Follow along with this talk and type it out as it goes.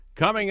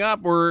Coming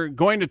up, we're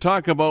going to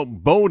talk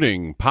about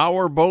boating,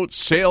 power boats,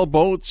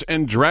 sailboats,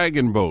 and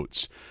dragon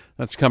boats.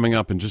 That's coming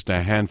up in just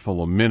a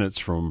handful of minutes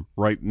from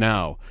right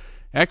now.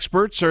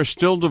 Experts are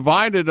still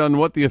divided on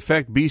what the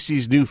effect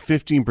BC's new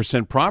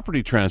 15%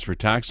 property transfer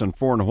tax on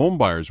foreign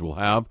homebuyers will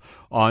have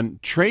on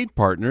trade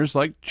partners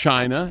like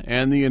China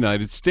and the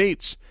United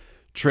States.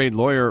 Trade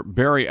lawyer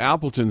Barry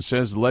Appleton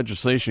says the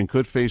legislation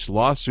could face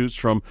lawsuits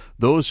from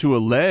those who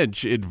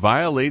allege it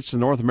violates the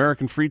North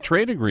American Free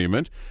Trade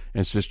Agreement,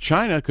 and says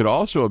China could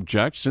also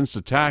object since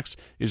the tax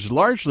is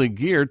largely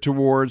geared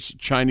towards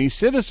Chinese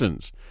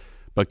citizens.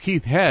 But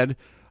Keith Head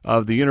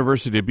of the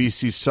University of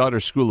BC's Sauder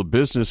School of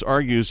Business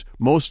argues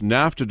most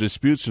NAFTA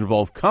disputes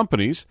involve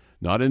companies,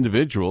 not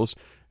individuals,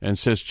 and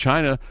says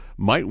China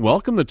might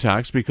welcome the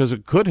tax because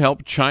it could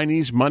help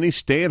Chinese money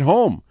stay at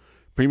home.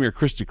 Premier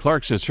Christy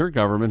Clark says her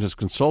government has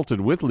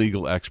consulted with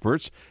legal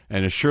experts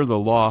and is sure the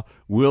law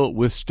will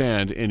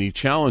withstand any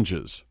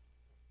challenges.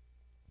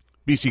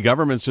 BC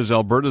government says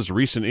Alberta's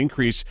recent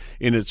increase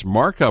in its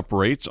markup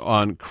rates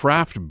on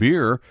craft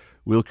beer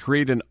will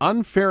create an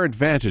unfair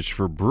advantage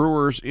for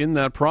brewers in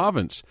that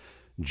province.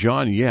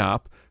 John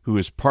Yap, who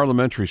is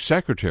parliamentary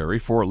secretary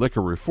for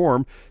liquor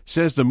reform,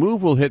 says the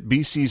move will hit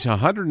BC's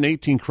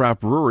 118 craft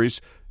breweries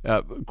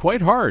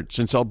quite hard,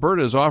 since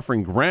Alberta is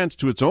offering grants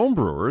to its own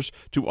brewers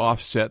to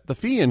offset the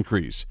fee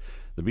increase.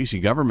 The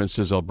BC government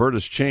says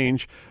Alberta's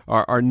change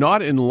are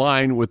not in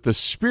line with the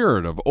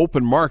spirit of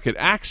open market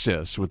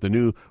access with the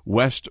new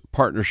West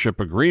Partnership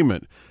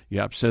Agreement.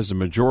 Yap says the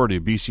majority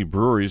of BC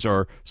breweries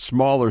are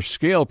smaller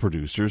scale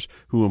producers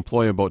who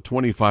employ about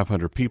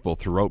 2,500 people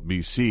throughout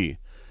BC.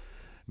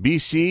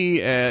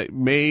 BC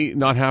may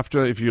not have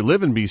to, if you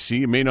live in BC,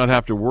 you may not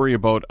have to worry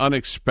about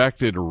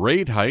unexpected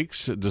rate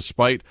hikes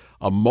despite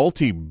a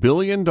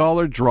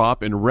multi-billion-dollar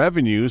drop in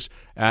revenues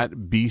at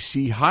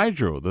BC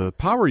Hydro, the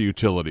power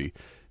utility.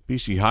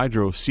 BC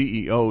Hydro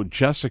CEO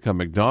Jessica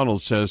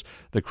McDonald says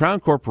the Crown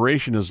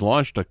Corporation has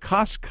launched a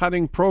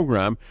cost-cutting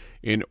program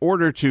in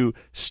order to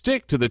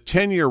stick to the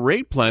 10-year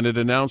rate plan it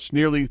announced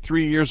nearly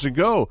 3 years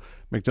ago.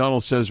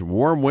 McDonald says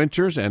warm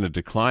winters and a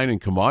decline in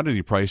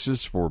commodity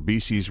prices for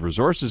BC's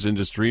resources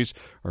industries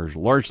are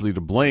largely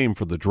to blame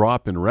for the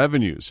drop in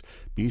revenues.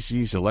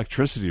 BC's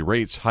electricity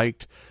rates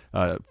hiked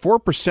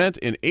 4%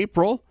 in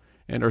April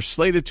and are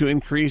slated to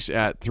increase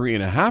at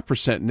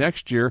 3.5%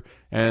 next year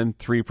and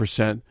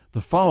 3%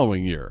 the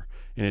following year.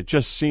 And it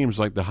just seems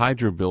like the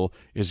hydro bill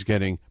is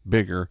getting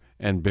bigger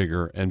and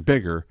bigger and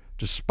bigger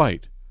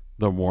despite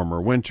the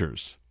warmer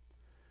winters.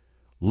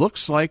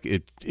 Looks like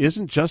it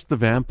isn't just the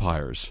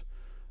vampires.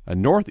 A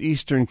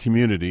northeastern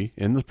community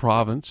in the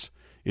province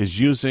is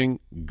using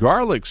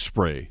garlic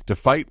spray to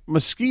fight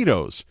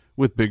mosquitoes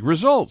with big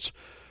results.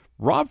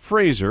 Rob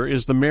Fraser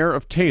is the mayor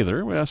of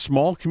Taylor, a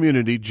small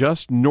community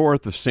just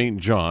north of St.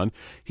 John.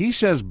 He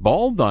says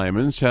ball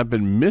diamonds have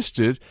been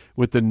misted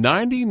with the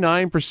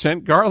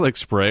 99% garlic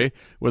spray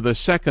with a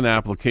second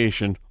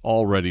application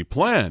already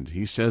planned.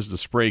 He says the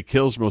spray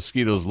kills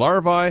mosquitoes'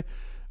 larvae,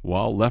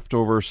 while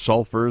leftover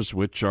sulfurs,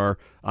 which are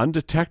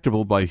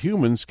undetectable by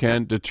humans,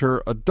 can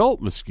deter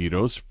adult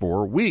mosquitoes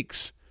for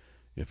weeks.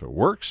 If it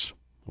works,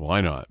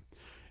 why not?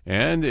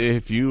 And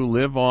if you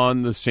live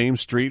on the same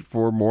street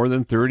for more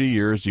than 30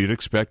 years, you'd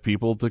expect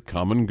people to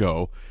come and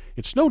go.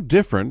 It's no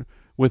different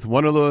with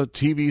one of the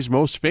TV's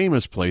most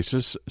famous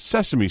places,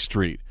 Sesame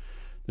Street.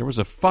 There was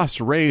a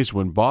fuss raised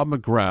when Bob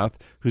McGrath,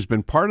 who's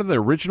been part of the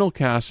original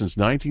cast since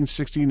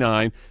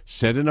 1969,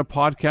 said in a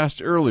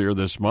podcast earlier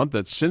this month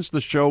that since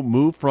the show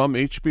moved to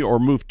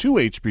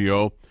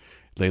HBO,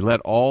 they let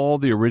all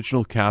the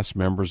original cast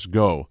members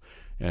go.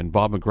 And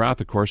Bob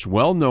McGrath, of course,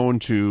 well known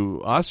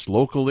to us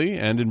locally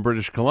and in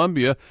British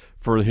Columbia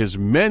for his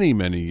many,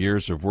 many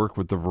years of work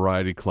with the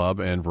Variety Club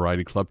and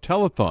Variety Club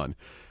Telethon.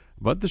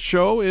 But the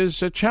show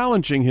is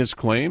challenging his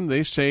claim.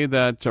 They say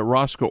that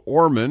Roscoe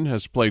Orman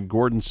has played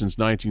Gordon since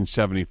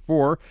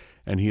 1974,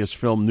 and he has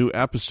filmed new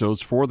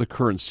episodes for the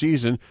current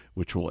season,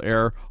 which will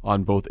air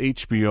on both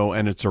HBO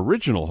and its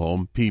original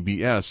home,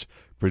 PBS.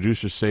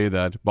 Producers say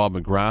that Bob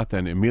McGrath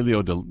and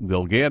Emilio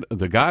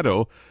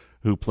Delgado,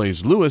 who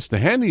plays Lewis, the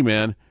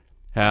handyman,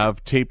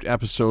 have taped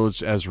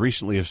episodes as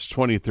recently as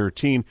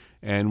 2013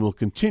 and will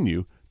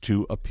continue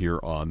to appear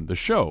on the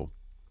show.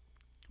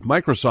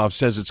 Microsoft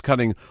says it's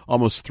cutting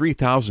almost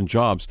 3,000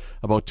 jobs,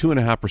 about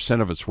 2.5%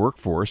 of its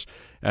workforce,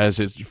 as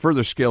it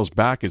further scales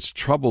back its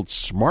troubled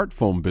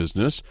smartphone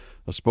business.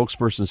 A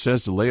spokesperson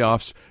says the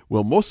layoffs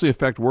will mostly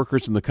affect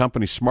workers in the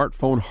company's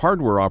smartphone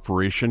hardware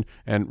operation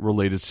and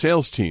related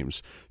sales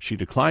teams. She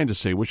declined to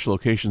say which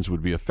locations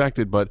would be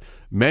affected, but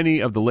many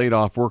of the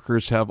laid-off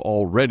workers have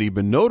already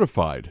been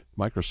notified.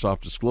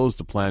 Microsoft disclosed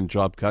the planned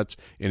job cuts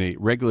in a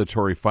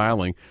regulatory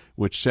filing,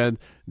 which said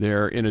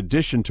they're in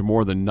addition to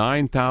more than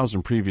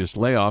 9,000 previous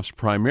layoffs,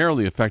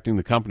 primarily affecting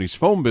the company's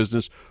phone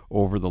business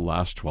over the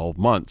last 12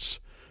 months.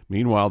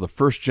 Meanwhile, the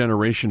first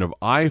generation of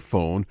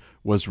iPhone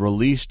was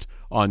released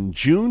on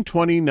June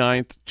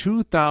 29,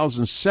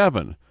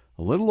 2007.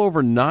 A little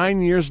over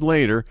 9 years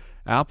later,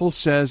 Apple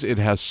says it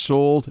has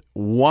sold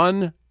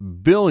 1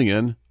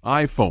 billion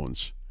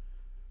iPhones.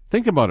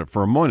 Think about it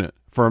for a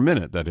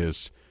minute, that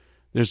is.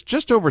 There's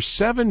just over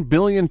 7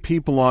 billion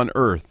people on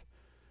Earth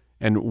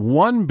and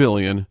 1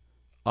 billion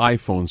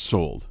iPhones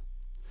sold.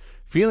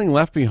 Feeling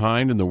left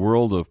behind in the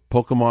world of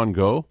Pokemon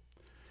Go?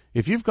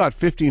 If you've got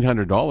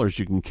 $1,500,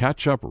 you can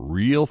catch up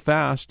real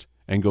fast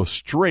and go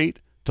straight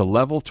to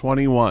level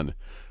 21.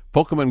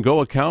 Pokemon Go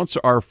accounts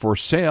are for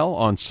sale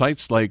on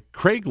sites like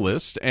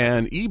Craigslist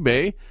and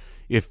eBay.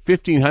 If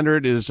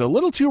 $1,500 is a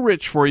little too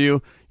rich for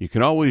you, you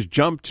can always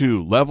jump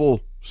to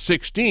level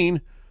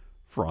 16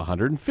 for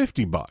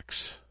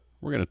 $150.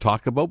 We're going to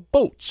talk about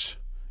boats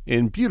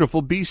in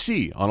beautiful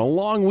BC on a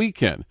long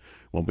weekend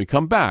when we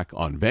come back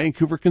on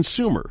Vancouver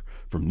Consumer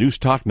from News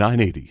Talk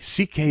 980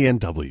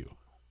 CKNW.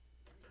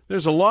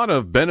 There's a lot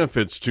of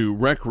benefits to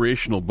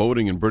recreational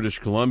boating in British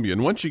Columbia,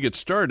 and once you get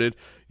started,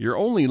 you're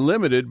only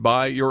limited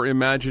by your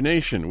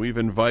imagination. We've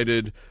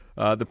invited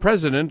the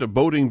president of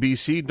Boating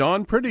BC,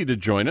 Don Pretty, to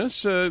join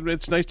us.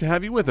 It's nice to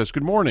have you with us.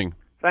 Good morning.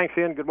 Thanks,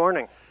 Ian. Good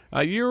morning.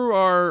 You're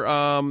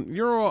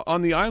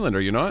on the island,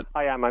 are you not?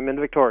 I am. I'm in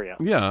Victoria.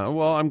 Yeah.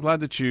 Well, I'm glad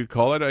that you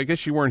call it. I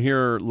guess you weren't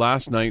here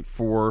last night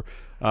for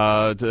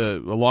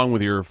along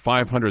with your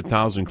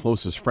 500,000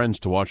 closest friends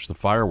to watch the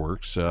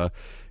fireworks.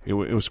 It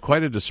was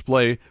quite a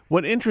display.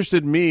 What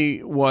interested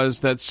me was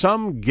that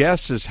some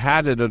guesses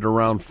had it at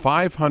around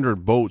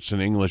 500 boats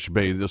in English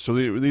Bay. So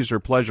these are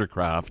pleasure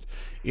craft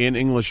in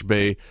English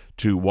Bay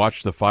to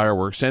watch the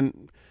fireworks.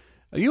 And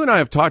you and I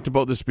have talked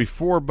about this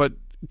before, but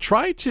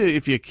try to,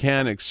 if you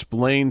can,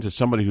 explain to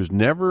somebody who's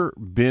never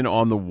been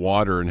on the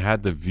water and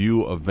had the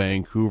view of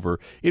Vancouver.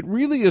 It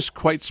really is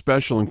quite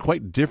special and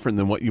quite different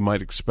than what you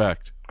might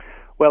expect.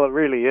 Well, it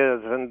really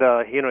is. And,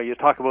 you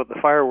talk about the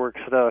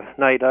fireworks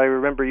night. I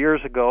remember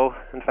years ago,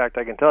 in fact,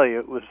 I can tell you,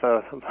 it was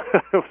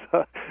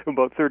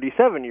about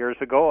 37 years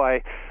ago,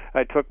 I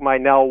took my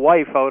now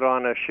wife out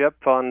on a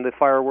ship on the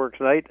fireworks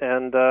night,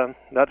 and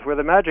that's where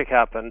the magic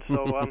happened.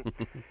 So,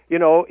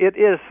 it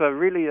is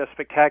really a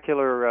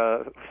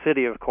spectacular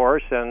city, of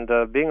course, and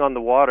being on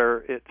the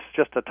water, it's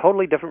just a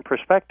totally different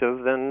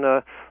perspective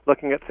than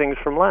looking at things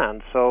from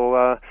land.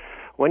 So,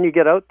 when you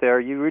get out there,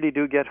 you really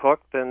do get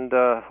hooked, and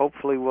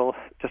hopefully we'll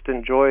just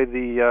enjoy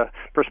the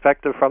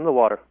perspective from the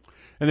water.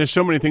 And there's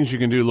so many things you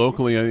can do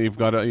locally. You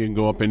can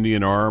go up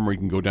Indian Arm, or you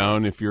can go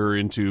down if you're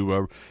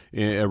into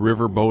a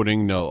river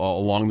boating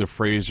along the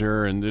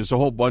Fraser, and there's a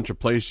whole bunch of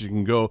places you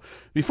can go.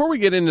 Before we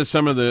get into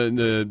some of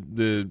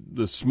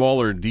the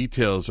smaller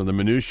details or the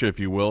minutiae, if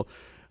you will,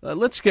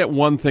 let's get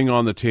one thing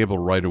on the table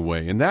right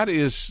away, and that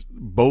is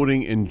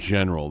boating in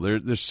general.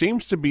 There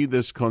seems to be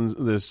this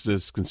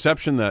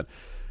conception that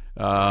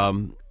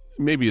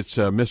maybe it's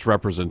a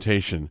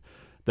misrepresentation,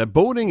 that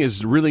boating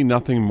is really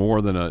nothing more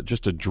than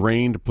just a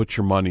drain to put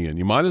your money in.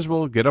 You might as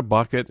well get a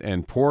bucket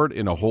and pour it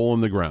in a hole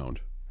in the ground.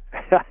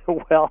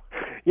 Well,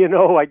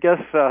 I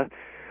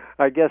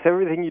guess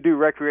everything you do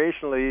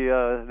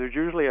recreationally, there's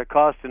usually a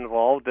cost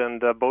involved,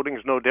 and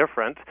boating's no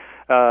different.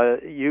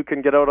 You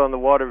can get out on the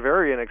water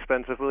very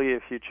inexpensively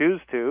if you choose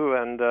to,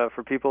 and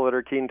for people that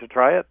are keen to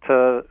try it,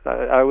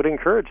 I would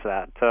encourage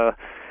that.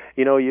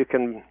 You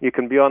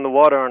can be on the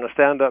water on a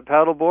stand-up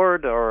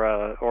paddleboard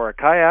or a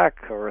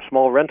kayak or a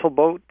small rental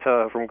boat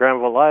from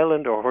Granville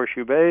Island or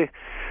Horseshoe Bay,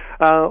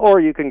 or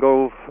you can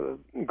go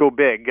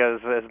big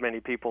as many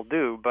people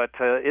do. But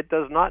it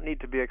does not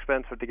need to be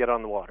expensive to get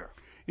on the water.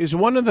 Is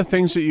one of the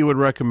things that you would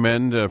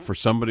recommend for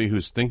somebody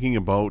who's thinking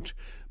about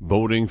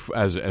boating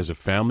as a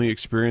family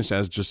experience,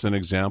 as just an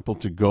example,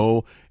 to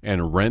go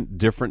and rent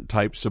different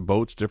types of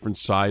boats, different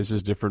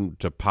sizes,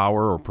 different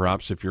power, or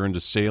perhaps if you're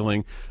into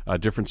sailing,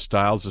 different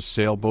styles of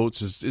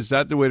sailboats? Is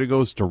that the way to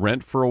go, is to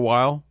rent for a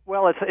while?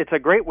 Well, it's a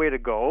great way to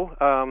go,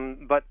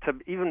 but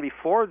even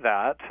before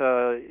that,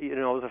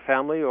 as a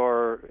family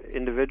or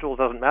individual,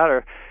 doesn't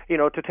matter,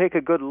 to take a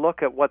good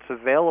look at what's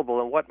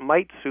available and what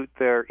might suit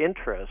their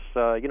interests.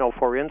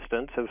 For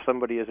instance, if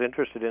somebody is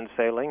interested in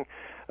sailing,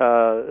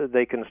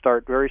 they can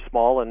start very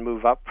small and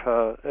move up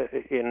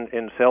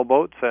in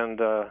sailboats, and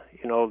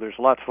there's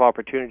lots of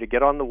opportunity to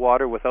get on the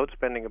water without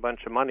spending a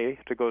bunch of money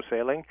to go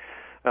sailing.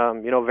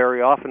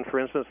 Very often, for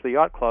instance, the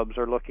yacht clubs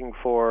are looking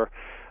for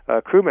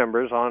crew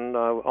members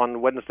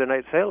on Wednesday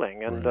night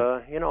sailing, and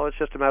right. It's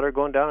just a matter of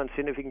going down and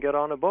seeing if you can get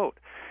on a boat.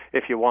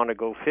 If you want to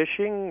go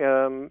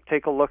fishing,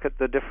 take a look at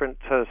the different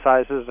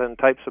sizes and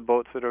types of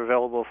boats that are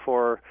available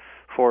for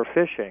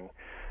fishing.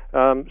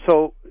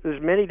 So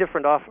there's many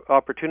different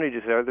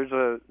opportunities there.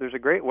 There's a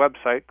great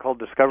website called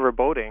Discover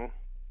Boating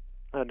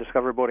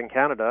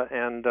Canada,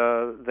 and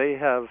they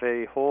have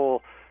a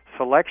whole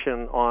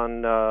selection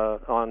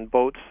on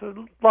boats. A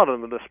lot of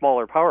them are the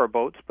smaller power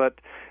boats, but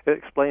it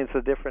explains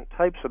the different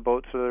types of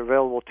boats that are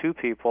available to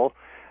people,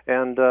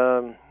 and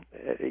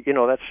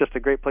that's just a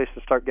great place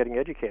to start getting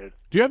educated.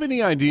 Do you have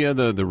any idea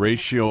the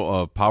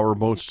ratio of power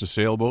boats to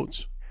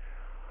sailboats?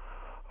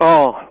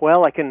 Oh,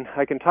 well, I can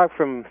talk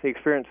from the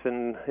experience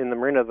in the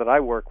marina that I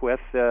work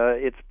with.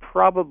 It's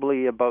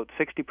probably about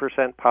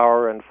 60%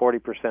 power and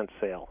 40%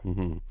 sail.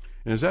 Mm-hmm.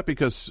 And is that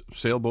because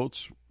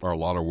sailboats are a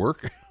lot of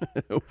work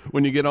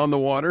when you get on the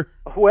water?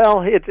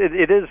 Well, it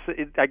is.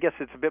 I guess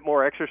it's a bit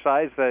more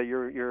exercise.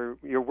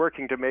 You're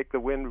working to make the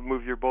wind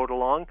move your boat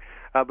along,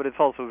 but it's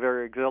also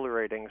very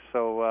exhilarating.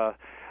 So.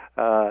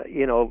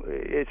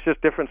 It's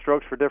just different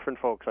strokes for different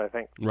folks, I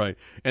think. Right.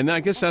 And I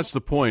guess that's the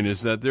point,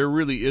 is that there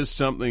really is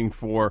something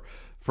for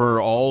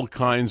all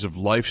kinds of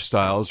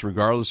lifestyles,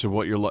 regardless of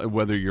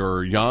whether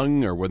you're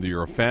young or whether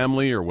you're a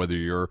family or whether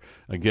you're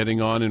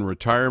getting on in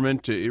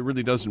retirement. It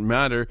really doesn't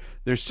matter.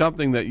 There's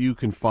something that you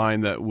can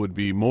find that would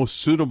be most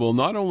suitable,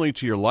 not only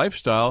to your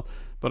lifestyle,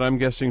 but I'm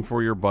guessing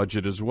for your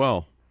budget as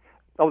well.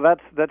 Oh,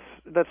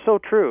 that's so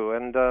true,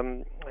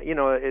 and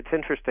it's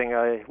interesting.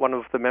 One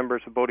of the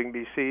members of Boating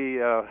BC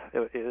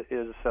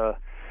is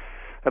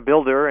a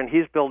builder, and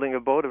he's building a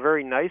boat, a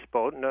very nice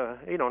boat, and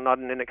not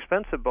an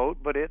inexpensive boat,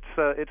 but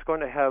it's going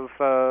to have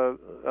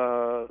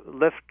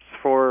lifts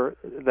for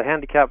the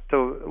handicapped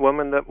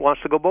woman that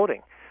wants to go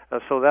boating.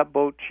 So that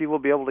boat, she will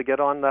be able to get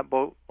on that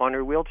boat on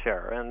her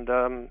wheelchair, and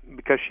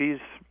because she's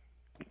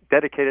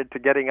dedicated to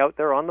getting out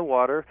there on the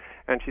water,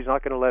 and she's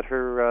not going to let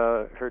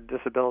her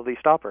disability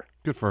stop her.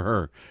 Good for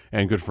her,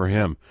 and good for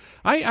him.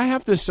 I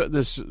have this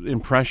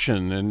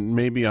impression, and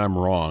maybe I'm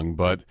wrong,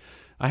 but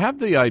I have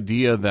the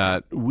idea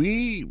that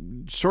we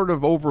sort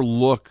of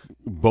overlook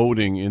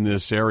boating in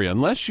this area.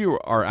 Unless you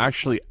are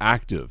actually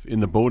active in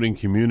the boating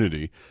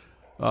community,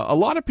 a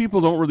lot of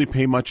people don't really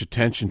pay much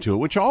attention to it,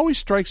 which always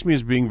strikes me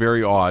as being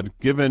very odd,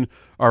 given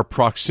our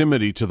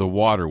proximity to the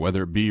water,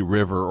 whether it be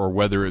river or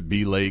whether it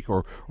be lake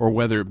or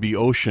whether it be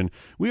ocean.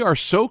 We are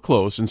so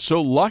close and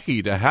so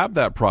lucky to have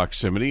that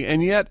proximity,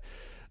 and yet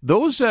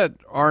those that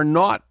are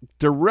not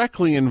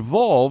directly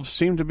involved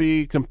seem to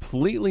be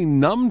completely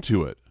numb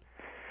to it.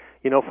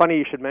 Funny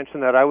you should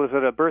mention that. I was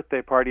at a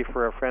birthday party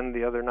for a friend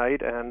the other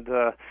night, and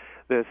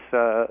this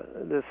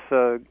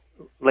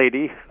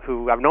lady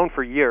who I've known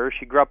for years.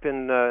 She grew up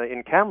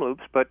in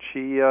Kamloops, but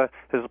she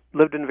has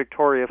lived in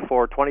Victoria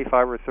for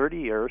 25 or 30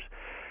 years,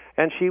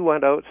 and she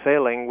went out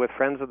sailing with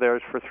friends of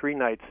theirs for 3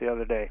 nights the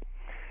other day.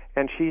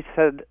 And she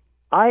said,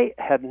 I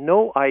had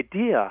no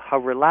idea how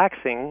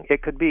relaxing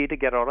it could be to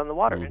get out on the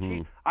water. Mm-hmm.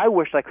 And I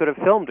wished I could have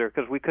filmed her,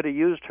 because we could have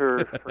used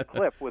her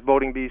clip with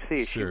Boating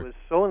BC. Sure. She was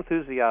so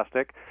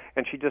enthusiastic,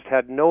 and she just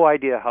had no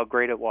idea how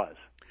great it was.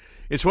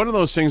 It's one of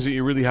those things that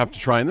you really have to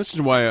try, and this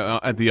is why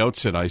at the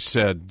outset I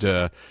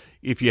said,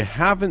 if you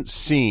haven't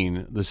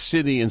seen the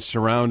city and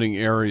surrounding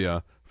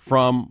area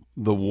from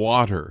the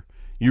water,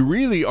 you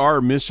really are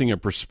missing a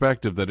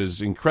perspective that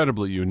is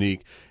incredibly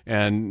unique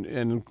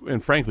and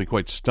frankly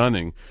quite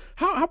stunning.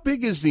 How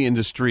big is the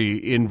industry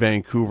in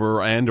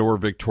Vancouver and or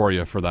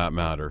Victoria, for that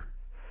matter?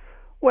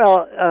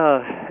 Well,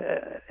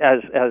 as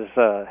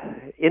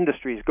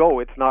industries go,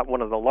 it's not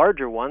one of the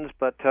larger ones,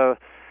 but there's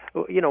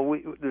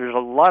a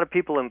lot of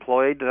people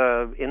employed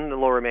in the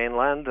Lower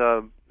Mainland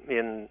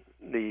in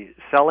the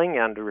selling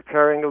and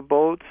repairing of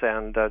boats,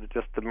 and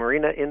just the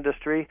marina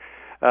industry.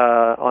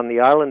 On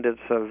the island, it's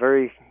a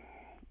very,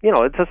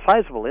 it's a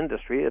sizable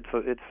industry.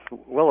 It's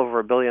well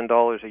over $1 billion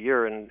a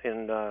year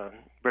in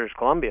British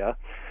Columbia.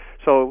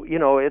 So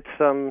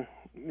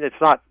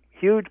it's not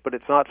huge, but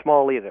it's not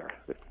small either.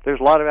 There's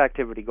a lot of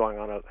activity going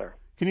on out there.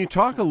 Can you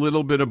talk a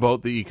little bit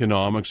about the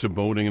economics of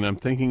boating? And I'm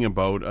thinking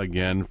about,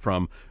 again,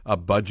 from a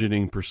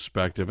budgeting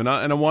perspective. And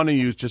I want to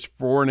use, just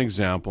for an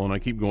example, and I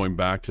keep going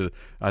back to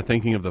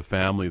thinking of the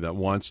family that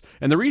once,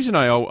 and the reason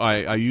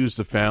I use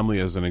the family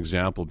as an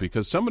example,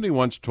 because somebody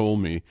once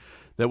told me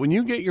that when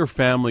you get your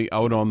family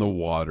out on the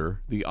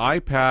water, the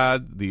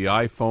iPad, the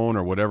iPhone,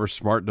 or whatever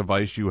smart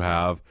device you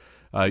have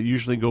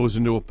usually goes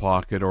into a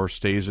pocket or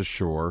stays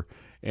ashore.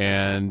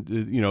 And,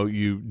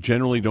 you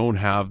generally don't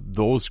have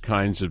those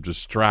kinds of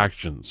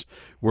distractions,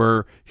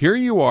 where here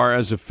you are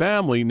as a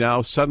family,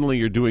 now suddenly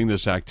you're doing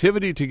this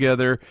activity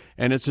together,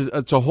 and it's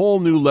a whole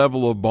new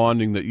level of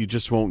bonding that you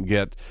just won't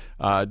get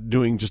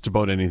doing just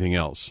about anything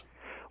else.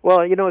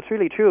 Well, it's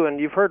really true, and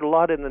you've heard a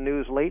lot in the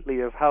news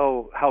lately of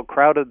how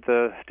crowded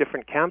the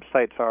different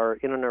campsites are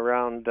in and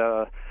around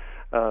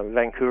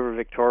Vancouver,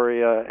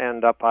 Victoria,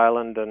 and up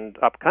island and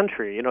up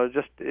country.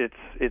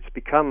 It's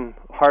become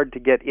hard to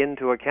get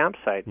into a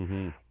campsite.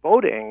 Mm-hmm.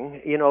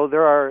 Boating,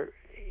 there are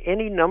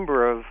any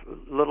number of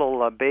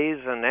little bays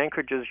and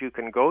anchorages you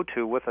can go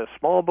to with a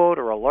small boat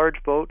or a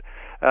large boat,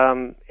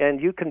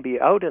 and you can be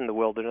out in the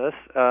wilderness,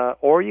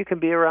 or you can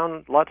be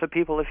around lots of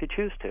people if you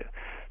choose to.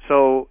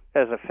 So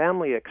as a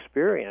family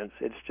experience,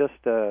 it's just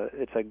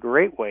it's a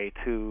great way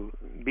to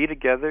be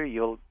together.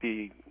 You'll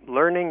be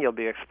learning, you'll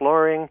be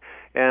exploring,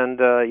 and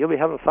you'll be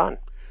having fun.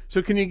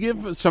 So can you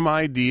give some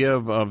idea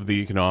of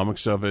the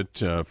economics of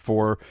it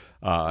for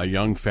a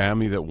young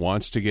family that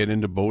wants to get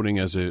into boating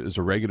as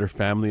a regular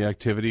family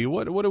activity?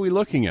 What are we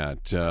looking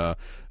at?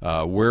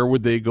 Where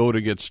would they go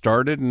to get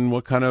started, and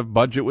what kind of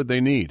budget would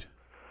they need?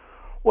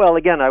 Well,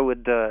 again, I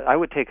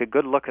would take a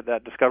good look at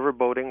that Discover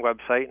Boating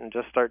website and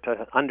just start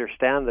to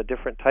understand the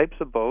different types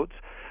of boats.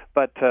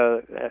 But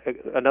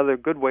another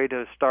good way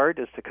to start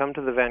is to come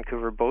to the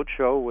Vancouver Boat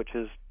Show, which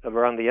is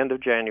around the end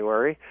of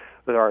January.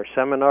 There are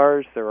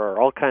seminars. There are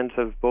all kinds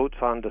of boats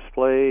on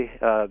display.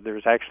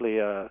 There's actually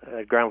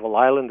at Granville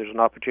Island, there's an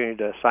opportunity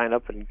to sign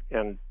up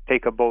and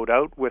take a boat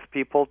out with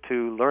people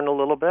to learn a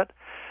little bit.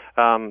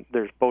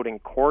 There's boating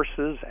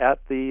courses at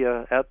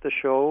the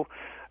show.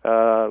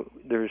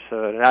 There's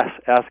an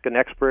ask an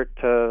expert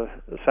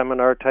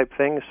seminar type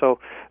thing. So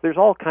there's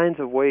all kinds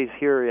of ways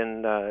here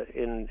in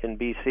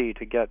BC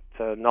to get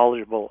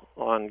knowledgeable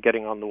on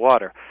getting on the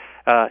water,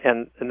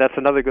 and that's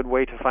another good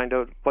way to find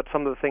out what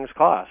some of the things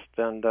cost.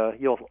 And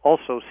you'll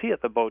also see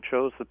at the boat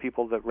shows the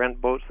people that rent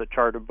boats, that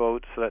charter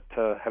boats, that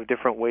have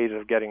different ways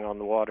of getting on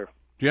the water.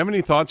 Do you have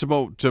any thoughts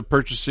about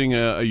purchasing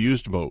a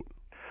used boat?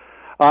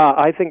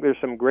 I think there's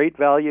some great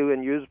value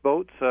in used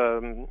boats.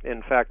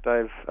 In fact,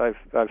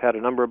 I've had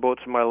a number of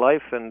boats in my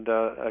life, and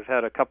I've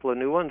had a couple of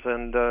new ones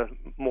and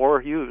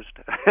more used.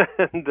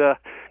 And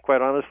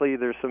quite honestly,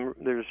 there's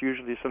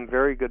usually some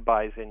very good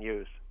buys in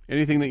used.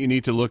 Anything that you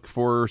need to look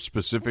for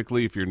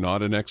specifically if you're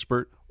not an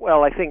expert?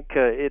 Well, I think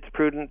it's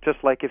prudent,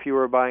 just like if you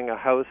were buying a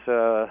house,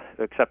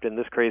 except in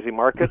this crazy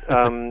market.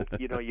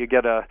 You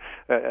get a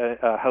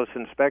house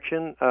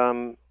inspection.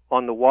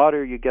 On the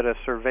water, you get a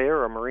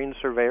surveyor, a marine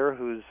surveyor,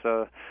 who's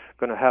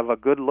going to have a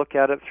good look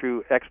at it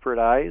through expert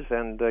eyes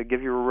and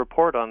give you a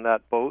report on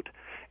that boat.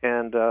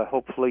 And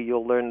hopefully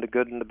you'll learn the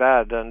good and the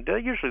bad. And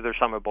usually there's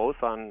some of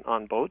both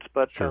on boats,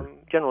 but sure.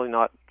 Generally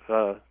not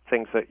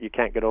things that you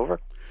can't get over.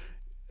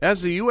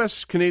 Has the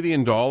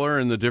U.S.-Canadian dollar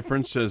and the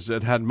difference, has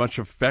it had much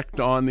effect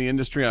on the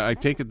industry? I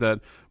take it that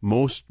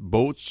most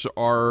boats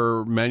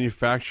are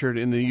manufactured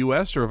in the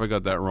U.S., or have I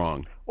got that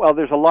wrong? Well,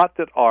 there's a lot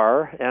that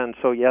are, and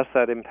so yes,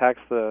 that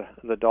impacts the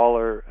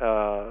dollar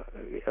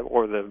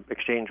or the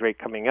exchange rate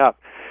coming up.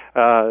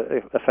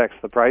 It affects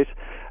the price.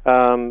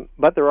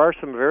 But there are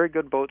some very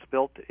good boats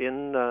built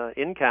in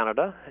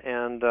Canada,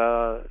 and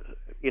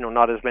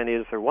not as many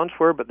as there once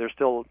were, but there's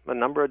still a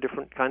number of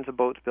different kinds of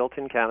boats built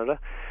in Canada.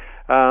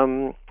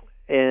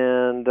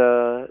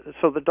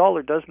 So the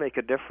dollar does make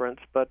a difference,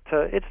 but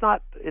it's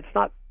not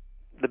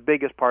the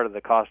biggest part of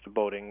the cost of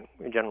boating,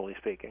 generally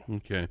speaking.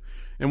 Okay.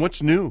 And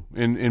what's new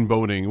in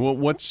boating? Well,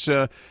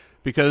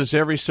 because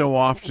every so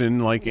often,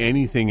 like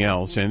anything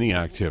else, any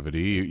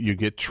activity, you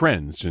get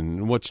trends.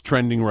 And what's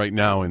trending right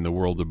now in the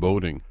world of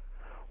boating?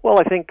 Well,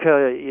 I think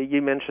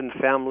you mentioned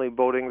family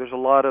boating. There's a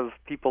lot of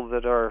people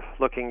that are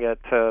looking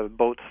at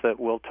boats that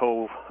will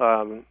tow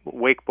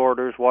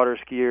wakeboarders, water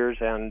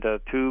skiers, and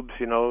tubes,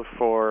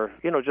 for,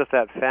 just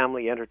that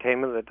family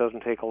entertainment that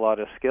doesn't take a lot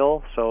of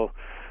skill. So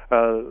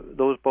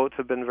those boats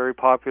have been very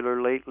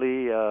popular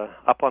lately.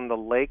 Up on the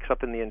lakes,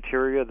 up in the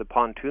interior, the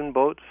pontoon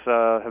boats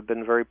have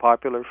been very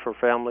popular for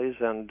families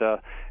and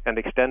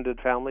extended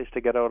families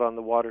to get out on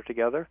the water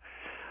together.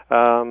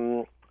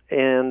 And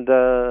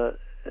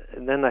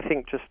then I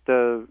think just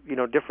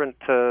different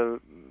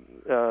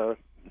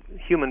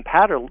human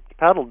paddle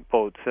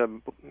boats,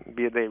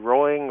 be they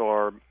rowing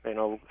or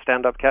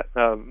stand-up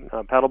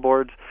paddle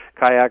boards,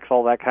 kayaks,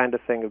 all that kind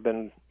of thing have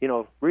been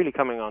really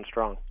coming on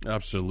strong.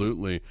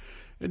 Absolutely.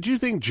 Do you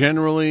think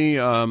generally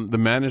the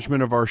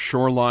management of our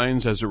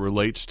shorelines as it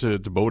relates to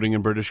boating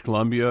in British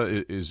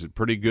Columbia, is it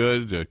pretty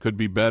good? Could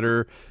be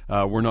better?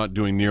 We're not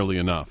doing nearly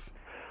enough.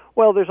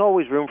 Well, there's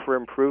always room for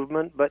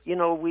improvement, but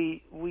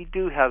we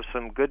do have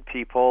some good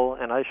people,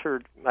 and I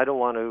don't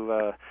want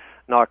to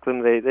knock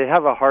them. They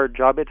have a hard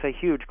job. It's a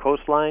huge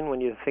coastline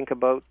when you think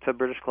about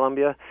British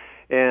Columbia,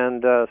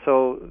 and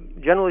so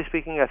generally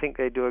speaking, I think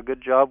they do a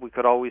good job. We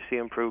could always see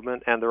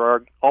improvement, and there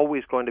are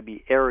always going to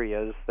be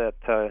areas that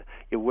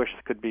you wish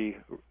could be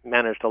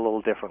managed a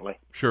little differently.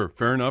 Sure,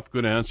 fair enough.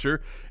 Good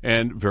answer,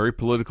 and very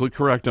politically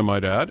correct, I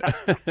might add.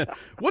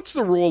 What's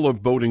the role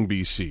of Boating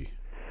BC?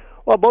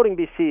 Well, Boating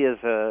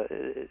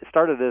BC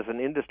started as an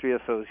industry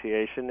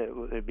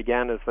association. It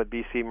began as the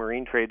BC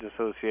Marine Trades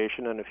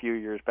Association, and a few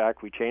years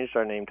back we changed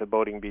our name to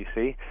Boating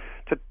BC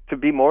to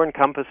be more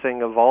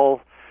encompassing of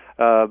all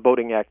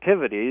boating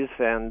activities.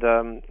 And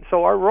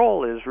so our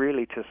role is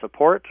really to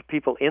support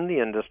people in the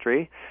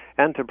industry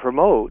and to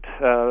promote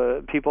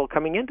people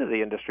coming into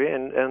the industry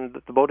and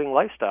the boating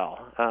lifestyle,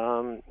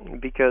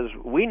 because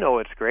we know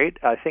it's great.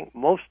 I think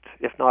most,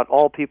 if not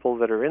all, people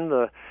that are in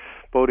the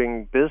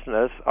boating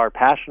business are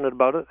passionate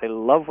about it. They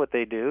love what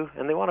they do,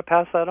 and they want to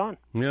pass that on.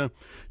 Yeah.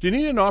 Do you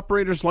need an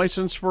operator's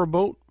license for a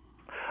boat?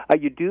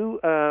 You do.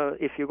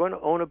 If you're going to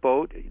own a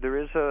boat, there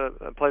is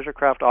a pleasure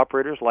craft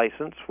operator's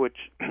license, which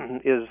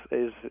is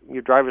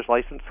your driver's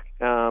license,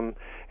 and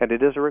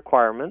it is a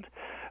requirement.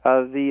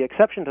 The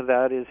exception to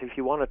that is if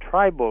you want to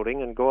try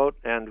boating and go out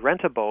and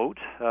rent a boat,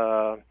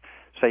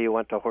 say you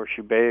went to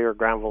Horseshoe Bay or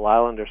Granville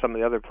Island or some of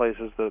the other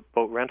places that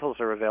boat rentals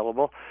are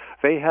available,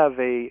 they have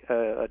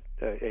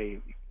a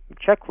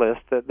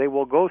checklist that they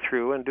will go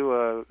through and do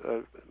a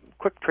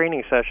quick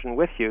training session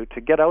with you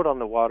to get out on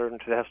the water and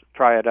to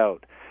try it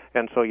out.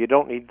 And so you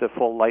don't need the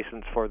full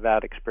license for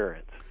that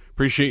experience.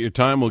 Appreciate your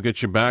time. We'll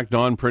get you back.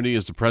 Don Pretty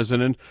is the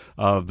president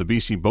of the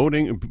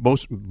Boating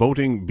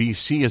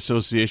BC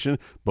Association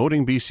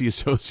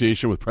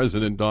with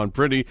President Don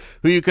Pretty,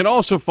 who you can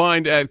also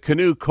find at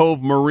Canoe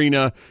Cove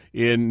Marina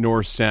in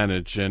North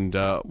Saanich. And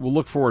we'll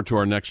look forward to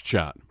our next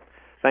chat.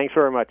 Thanks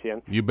very much,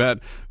 Ian. You bet.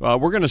 We're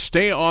going to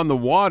stay on the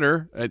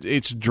water.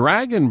 It's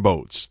dragon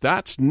boats.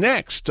 That's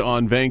next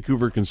on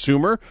Vancouver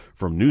Consumer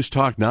from News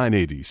Talk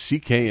 980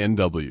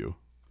 CKNW.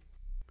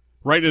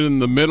 Right in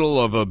the middle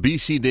of a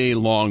BC Day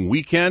long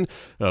weekend,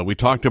 we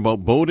talked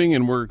about boating,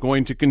 and we're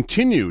going to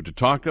continue to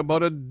talk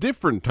about a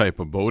different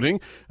type of boating.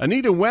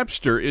 Anita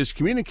Webster is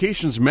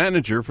Communications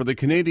Manager for the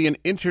Canadian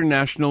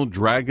International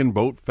Dragon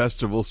Boat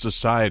Festival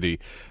Society.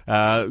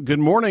 Good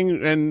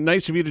morning, and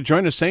nice of you to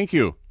join us. Thank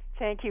you.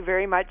 Thank you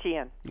very much,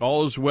 Ian.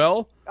 All is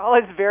well? All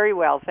is very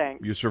well,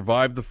 thanks. You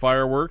survived the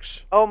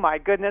fireworks? Oh, my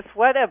goodness.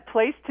 What a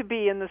place to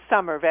be in the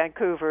summer,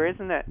 Vancouver,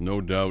 isn't it? No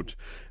doubt.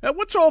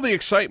 What's all the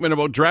excitement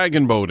about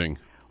dragon boating?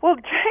 Well,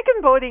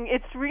 dragon boating,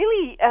 it's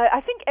really, I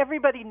think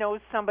everybody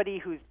knows somebody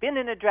who's been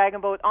in a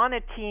dragon boat, on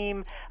a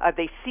team.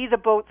 They see the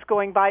boats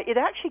going by. It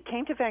actually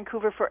came to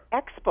Vancouver for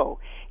Expo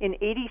in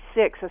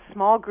 '86. A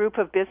small group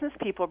of business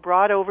people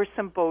brought over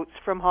some boats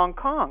from Hong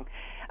Kong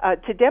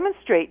to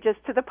demonstrate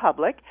just to the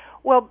public.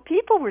 Well,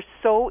 people were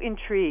so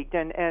intrigued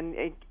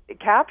and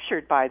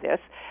captured by this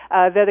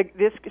that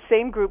this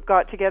same group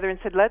got together and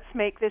said, let's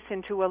make this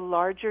into a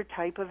larger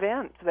type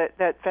event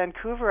that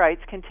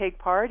Vancouverites can take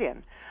part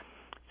in.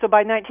 So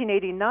by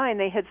 1989,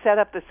 they had set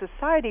up the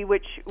society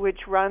which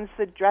runs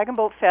the Dragon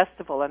Boat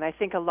Festival, and I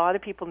think a lot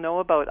of people know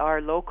about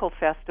our local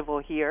festival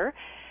here.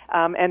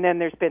 And then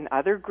there's been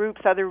other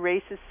groups, other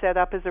races set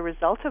up as a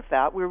result of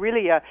that. We're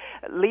really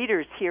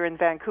leaders here in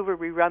Vancouver.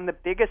 We run the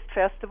biggest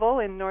festival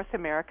in North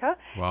America.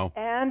 Wow.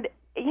 And,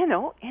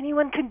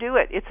 anyone can do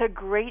it. It's a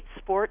great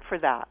sport for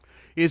that.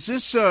 Is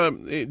this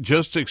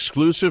just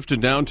exclusive to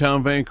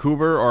downtown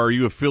Vancouver, or are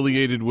you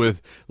affiliated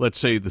with, let's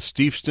say, the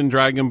Steveston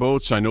Dragon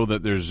Boats? I know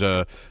that there's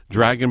a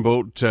dragon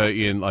boat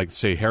in, like,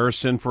 say,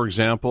 Harrison, for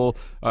example.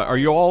 Are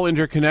you all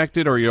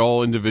interconnected, or are you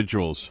all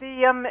individuals?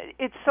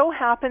 It so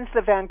happens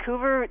the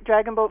Vancouver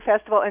Dragon Boat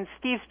Festival and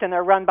Steveston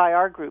are run by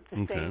our group,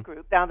 the same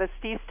group. Now, the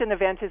Steveston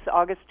event is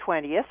August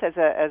 20th. As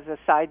a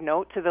side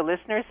note to the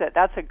listeners,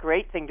 that's a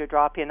great thing to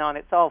drop in on.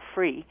 It's all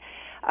free.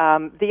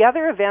 The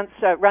other events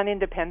run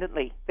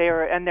independently.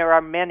 There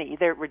are many.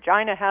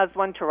 Regina has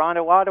one,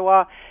 Toronto,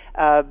 Ottawa.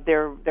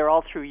 They're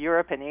all through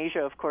Europe and Asia,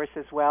 of course,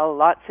 as well.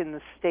 Lots in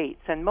the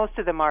States, and most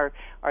of them are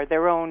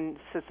their own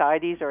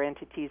societies or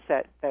entities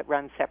that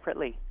run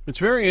separately. It's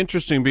very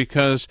interesting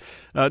because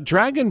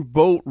dragon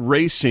boat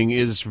racing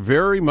is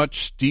very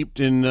much steeped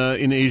in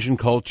Asian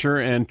culture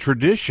and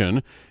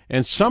tradition,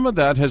 and some of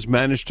that has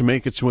managed to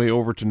make its way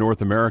over to North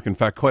America. In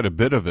fact, quite a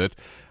bit of it.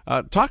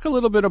 Talk a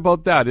little bit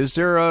about that. Is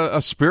there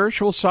a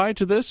spiritual side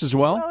to this as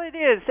well? Well, it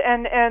is,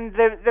 and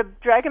the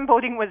dragon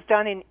boating was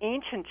done in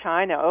ancient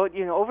China.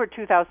 Over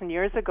 2,000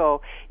 years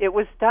ago. It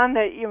was done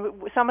that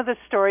some of the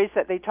stories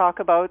that they talk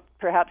about,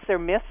 perhaps they're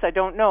myths. I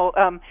don't know.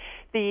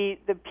 The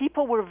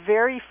people were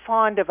very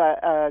fond of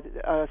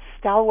a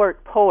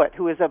stalwart poet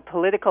who was a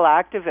political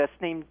activist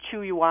named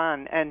Chu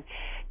Yuan, and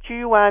Chu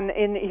Yuan,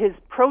 in his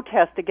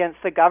protest against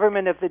the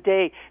government of the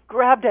day,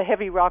 grabbed a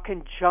heavy rock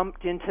and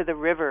jumped into the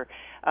river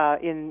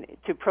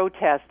to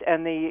protest.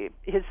 And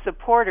his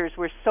supporters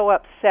were so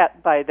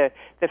upset by the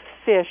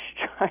fish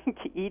trying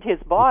to eat his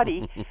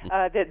body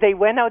that they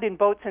went out in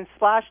boats and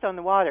splashed on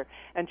the water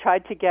and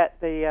tried to get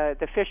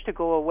the fish to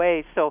go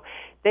away. So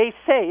they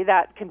say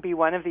that can be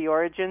one of the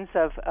origins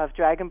of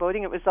dragon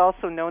boating. It was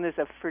also known as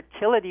a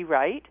fertility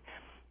rite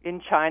in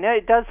China.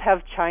 It does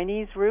have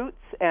Chinese roots,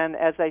 and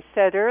as I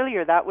said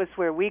earlier, that was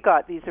where we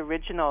got these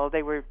original,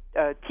 they were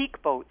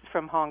teak boats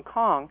from Hong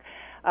Kong,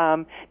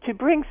 to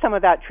bring some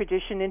of that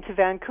tradition into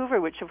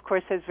Vancouver, which of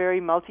course has very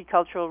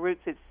multicultural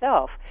roots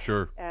itself.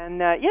 Sure.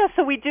 And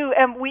so we do,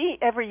 and we,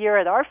 every year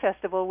at our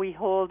festival, we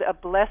hold a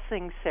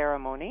blessing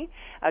ceremony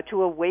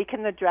to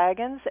awaken the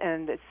dragons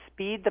and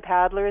speed the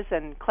paddlers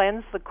and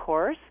cleanse the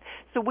course.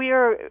 So we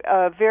are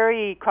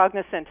very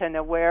cognizant and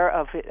aware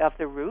of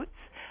the roots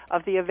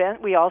of the event.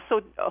 We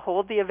also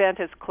hold the event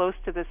as close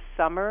to the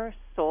summer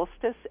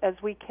solstice as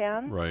we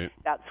can. Right.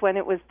 That's when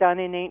it was done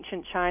in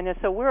ancient China.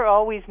 So we're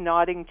always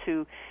nodding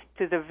to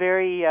the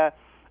very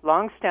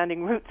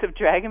long-standing roots of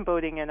dragon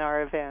boating in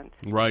our event.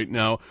 Right.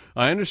 Now,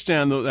 I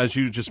understand, though, as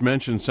you just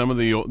mentioned, some of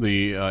the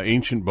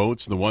ancient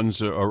boats, the ones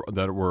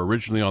that were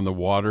originally on the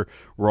water,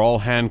 were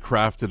all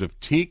handcrafted of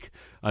teak.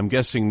 I'm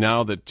guessing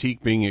now that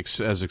teak being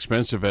as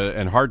expensive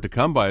and hard to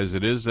come by as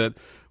it is, that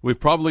we've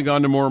probably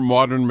gone to more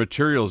modern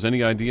materials.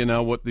 Any idea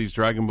now what these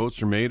dragon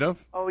boats are made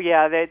of? Oh,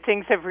 yeah.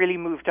 Things have really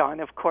moved on,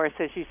 of course,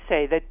 as you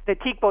say. The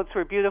teak boats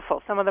were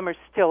beautiful. Some of them are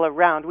still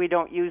around. We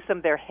don't use them.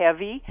 They're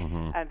heavy,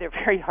 and they're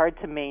very hard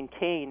to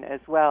maintain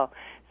as well.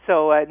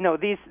 So, no,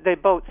 the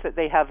boats that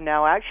they have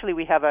now, actually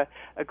we have a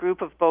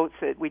group of boats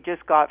that we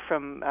just got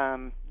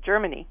from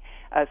Germany,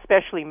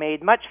 specially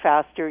made, much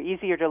faster,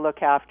 easier to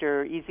look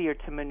after, easier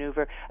to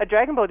maneuver. A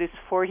dragon boat is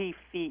 40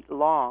 feet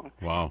long.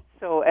 Wow.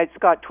 So, it's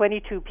got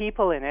 22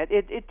 people in it.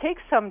 It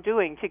takes some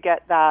doing to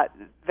get that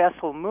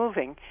vessel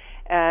moving.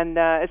 And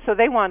so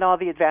they want all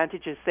the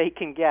advantages they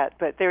can get,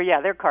 but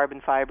they're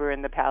carbon fiber,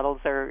 and the paddles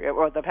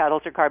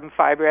are carbon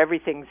fiber.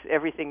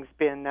 Everything's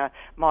been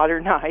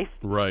modernized,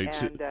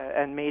 right,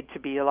 and made to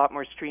be a lot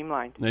more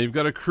streamlined. Now you've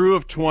got a crew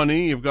of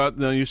 20.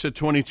 You said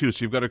 22,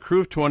 so you've got a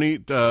crew of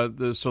 20. So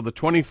the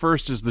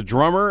 21st is the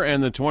drummer,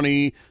 and the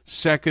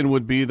 22nd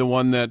would be the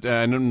one that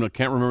I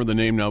can't remember the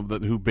name now,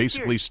 who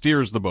basically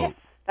steers the boat. Yes,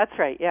 that's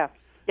right. Yeah.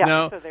 Yeah,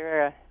 now, so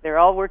they're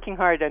all working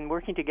hard and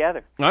working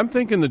together. I'm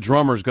thinking the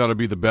drummer's got to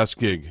be the best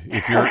gig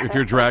if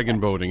you're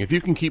dragon boating. If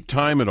you can keep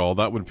time at all,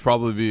 that would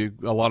probably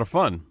be a lot of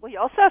fun. Well, you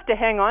also have to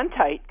hang on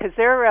tight because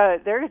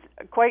they're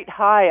quite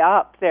high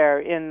up there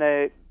in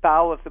the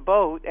bow of the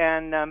boat,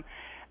 and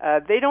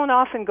they don't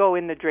often go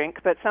in the drink,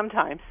 but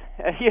sometimes.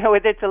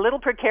 It's a little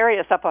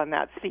precarious up on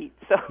that seat.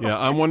 So yeah,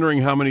 I'm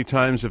wondering how many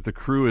times if the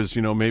crew is,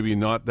 maybe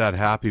not that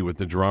happy with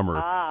the drummer.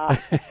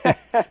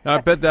 I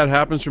bet that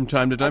happens from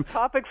time to time. A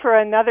topic for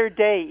another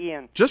day,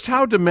 Ian. Just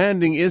how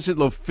demanding is it,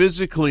 though,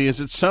 physically? Is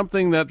it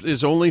something that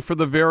is only for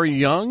the very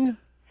young?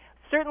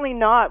 Certainly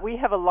not. We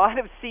have a lot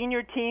of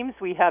senior teams.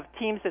 We have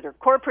teams that are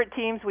corporate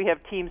teams. We have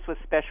teams with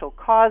special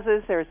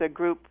causes. There's a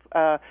group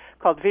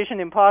called Vision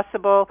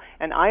Impossible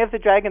and Eye of the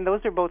Dragon.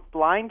 Those are both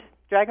blind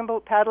dragon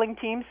boat paddling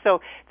teams.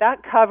 So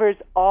that covers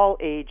all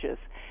ages.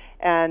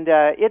 And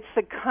it's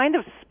the kind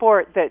of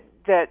sport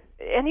that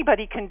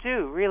anybody can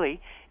do,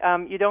 really.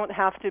 You don't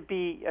have to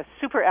be a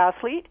super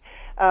athlete,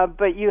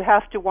 but you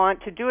have to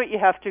want to do it. You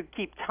have to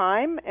keep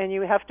time, and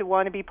you have to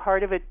want to be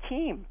part of a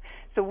team.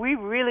 So we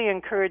really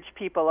encourage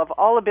people of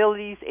all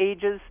abilities,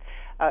 ages.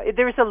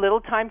 There's a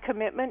little time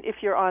commitment if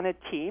you're on a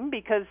team,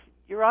 because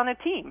you're on a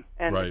team,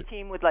 and right. The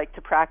team would like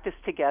to practice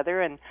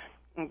together, and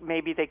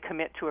maybe they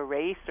commit to a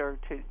race or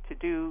to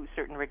do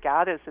certain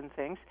regattas and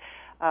things.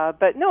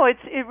 But no,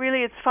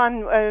 it's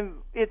fun.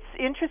 It's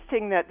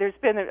interesting that there's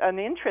been an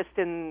interest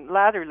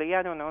latterly,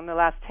 in the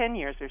last 10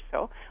 years or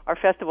so. Our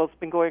festival's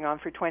been going on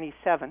for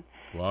 27.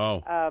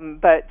 Wow.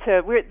 But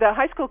the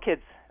high school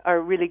kids are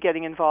really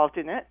getting involved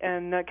in it,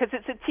 and because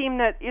it's a team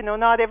that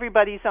not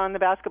everybody's on the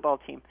basketball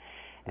team,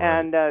 right.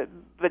 And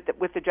but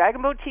with the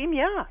dragon boat team,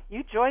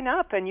 you join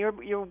up and you're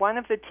one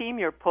of the team.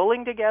 You're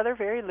pulling together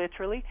very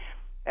literally,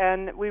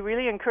 and we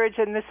really encourage.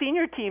 And the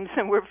senior teams,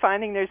 and we're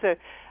finding there's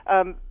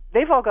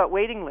they've all got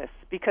waiting lists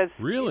because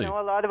really? A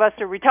lot of us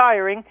are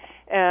retiring,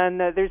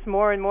 and there's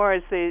more and more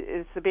as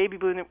the baby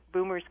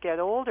boomers get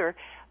older.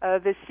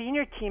 The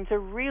senior teams are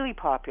really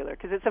popular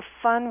because it's a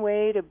fun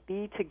way to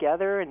be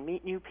together and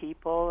meet new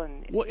people.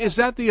 Well, is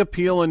that the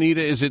appeal,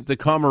 Anita? Is it the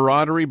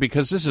camaraderie?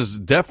 Because this is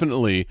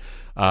definitely,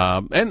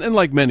 and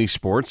like many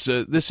sports,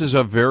 this is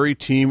a very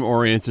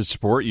team-oriented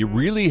sport. You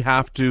really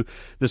have to.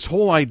 This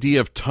whole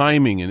idea of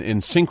timing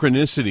and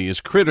synchronicity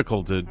is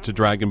critical to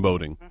dragon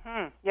boating.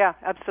 Mm-hmm. Yeah,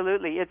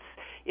 absolutely. It's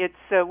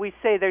we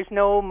say there's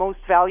no most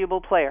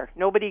valuable player.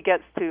 Nobody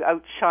gets to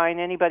outshine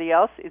anybody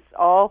else. It's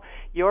all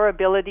your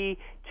ability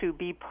to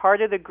be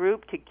part of the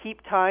group, to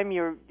keep time.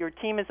 Your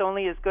team is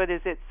only as good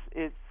as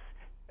its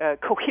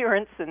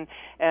coherence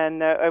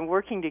and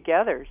working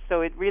together.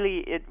 So it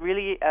really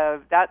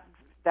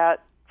that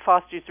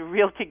fosters a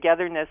real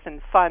togetherness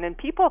and fun. And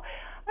people,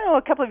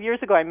 a couple of years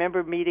ago, I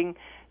remember meeting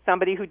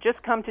somebody who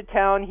just come to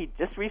town. He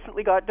just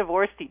recently got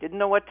divorced. He didn't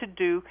know what to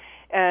do.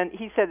 And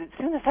he said, as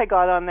soon as I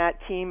got on that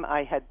team,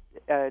 I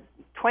had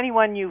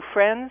 21 new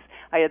friends.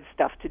 I had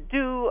stuff to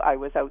do. I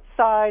was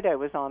outside. I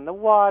was on the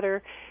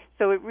water.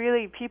 So it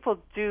really, people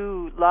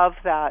do love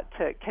that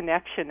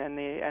connection and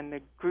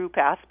the group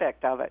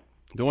aspect of it.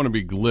 Don't want to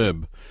be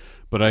glib,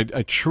 but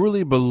I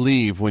truly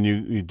believe when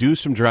you do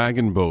some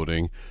dragon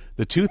boating,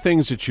 the two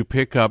things that you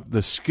pick up,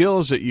 the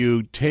skills that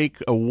you take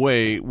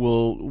away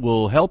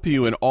will help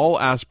you in all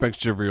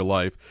aspects of your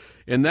life,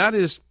 and that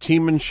is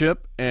teammanship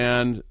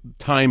and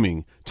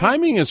timing.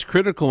 Timing is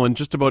critical in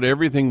just about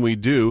everything we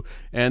do,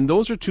 and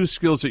those are two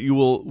skills that you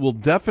will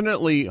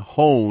definitely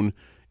hone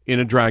in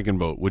a dragon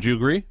boat. Would you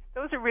agree?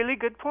 Those are really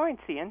good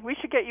points, Ian. We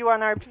should get you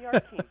on our PR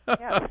team.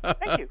 Yeah,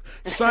 thank you.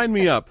 Sign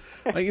me up.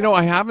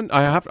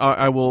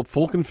 I will,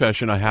 full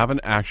confession, I haven't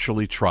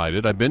actually tried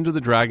it. I've been to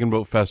the Dragon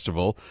Boat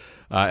Festival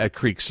at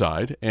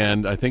Creekside,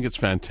 and I think it's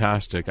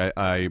fantastic.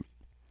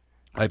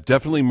 I've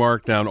definitely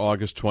marked down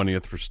August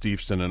 20th for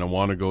Steveston, and I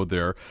want to go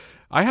there.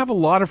 I have a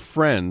lot of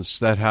friends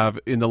that have,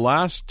 in the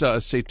last,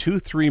 say, 2,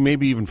 3,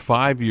 maybe even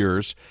 5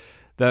 years,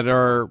 that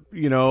are,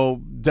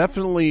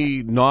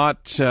 definitely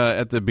not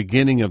at the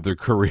beginning of their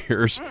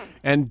careers,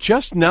 and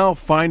just now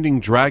finding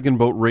dragon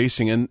boat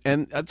racing, and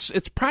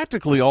it's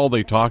practically all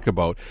they talk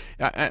about.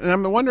 And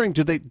I'm wondering,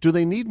 do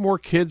they need more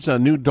kids, a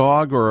new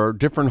dog, or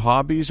different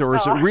hobbies, or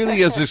is it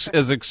really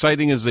as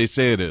exciting as they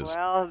say it is?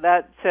 Well,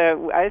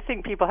 I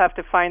think people have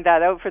to find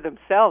that out for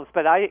themselves,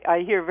 but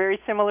I hear very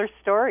similar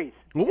stories.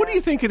 Well, what do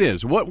you think it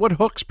is? What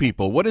hooks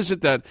people? What is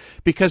it that,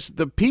 because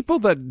the people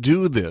that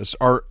do this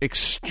are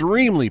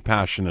extremely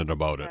passionate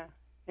about it.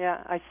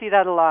 Yeah, I see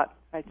that a lot.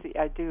 I see.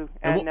 I do.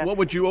 And what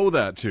would you owe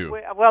that to?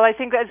 Well, I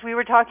think as we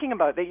were talking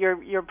about that,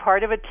 you're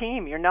part of a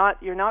team. You're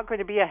not going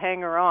to be a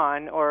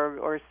hanger-on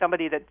or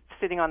somebody that's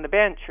sitting on the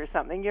bench or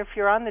something. If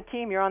you're on the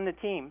team, you're on the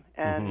team,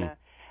 and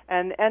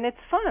it's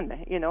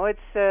fun.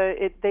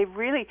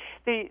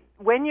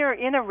 When you're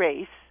in a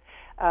race.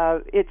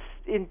 It's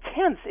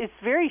intense. It's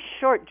very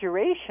short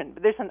duration,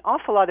 but there's an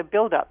awful lot of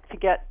build-up to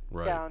get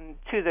down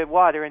to the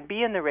water and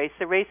be in the race.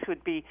 The race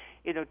would be,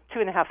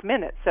 2.5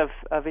 minutes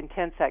of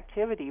intense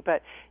activity,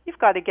 but you've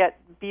got to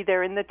be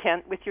there in the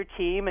tent with your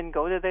team and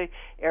go to the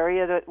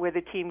area where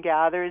the team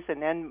gathers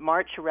and then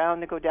march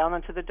around to go down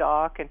onto the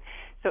dock. And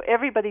so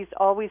everybody's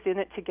always in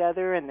it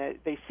together, and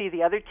they see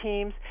the other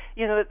teams.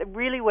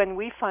 Really when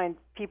we find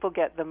people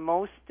get the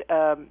most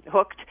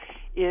hooked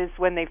is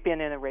when they've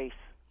been in a race.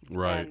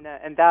 Right.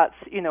 And that's,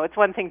 it's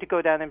one thing to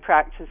go down and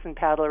practice and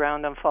paddle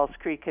around on False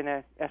Creek in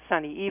a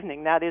sunny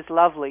evening. That is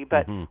lovely.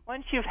 But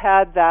once you've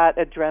had that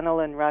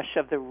adrenaline rush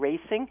of the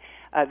racing,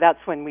 that's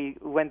when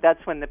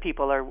the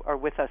people are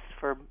with us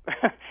for,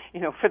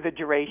 for the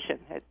duration.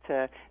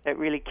 It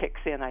really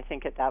kicks in, I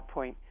think, at that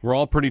point. We're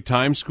all pretty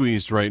time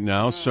squeezed right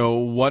now. So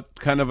what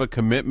kind of a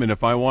commitment,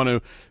 if I want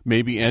to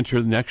maybe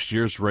enter next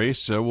year's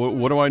race,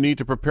 what do I need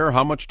to prepare?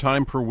 How much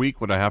time per week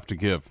would I have to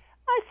give?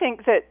 I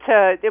think that,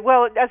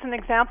 as an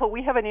example,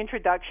 we have an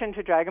introduction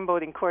to dragon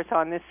boating course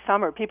on this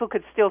summer. People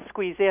could still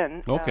squeeze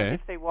in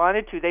if they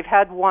wanted to. They've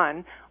had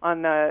one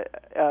on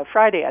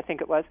Friday, I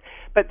think it was,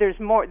 but there's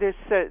more.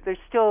 There's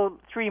still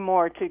 3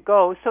 more to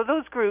go. So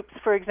those groups,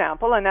 for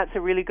example, and that's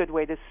a really good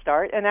way to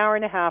start, an hour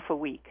and a half a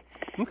week.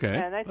 Okay,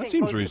 and I think that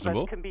seems most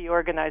reasonable. Of us can be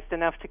organized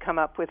enough to come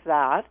up with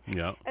that.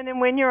 Yeah. And then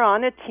when you're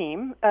on a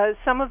team,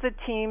 some of the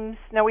teams,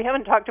 now we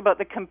haven't talked about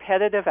the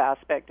competitive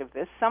aspect of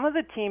this. Some of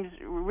the teams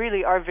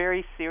really are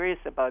very serious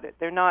about it.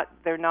 They're not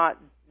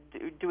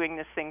doing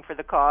this thing for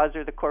the cause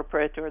or the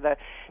corporate or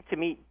to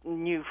meet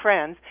new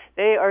friends.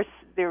 They're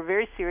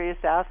very serious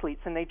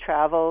athletes, and they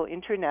travel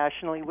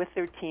internationally with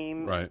their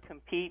team and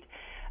compete.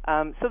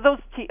 So those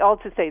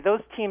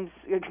teams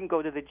can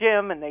go to the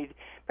gym and they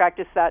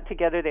practice that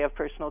together. They have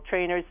personal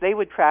trainers. They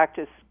would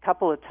practice a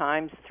couple of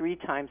times, 3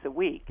 times a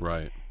week.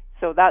 Right.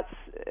 So that's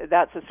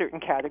a certain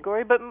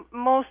category. But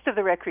most of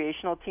the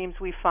recreational teams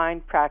we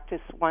find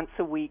practice once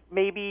a week,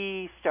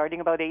 maybe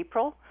starting about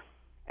April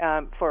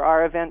for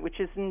our event, which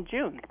is in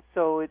June.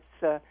 So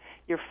it's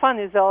your fun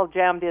is all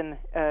jammed in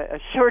a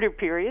shorter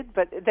period,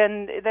 but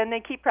then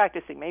they keep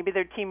practicing. Maybe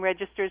their team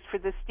registers for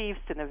the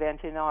Steveston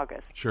event in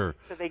August. Sure.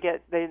 So they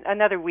get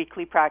another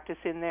weekly practice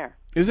in there.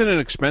 Is it an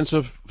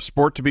expensive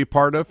sport to be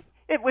part of?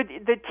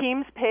 The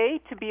teams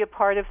pay to be a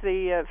part of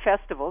the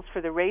festivals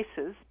for the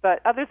races, but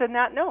other than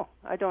that, no.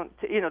 I don't.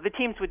 The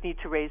teams would need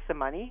to raise the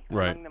money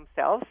among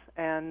themselves,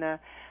 and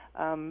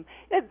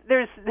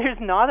there's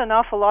not an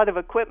awful lot of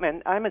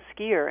equipment. I'm a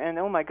skier, and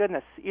oh my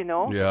goodness,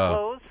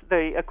 clothes,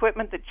 the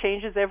equipment that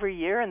changes every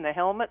year, and the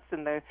helmets,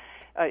 and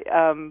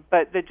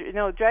but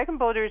dragon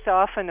boaters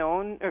often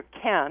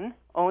can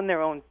own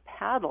their own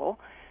paddle,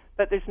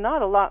 but there's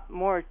not a lot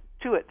more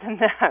to it than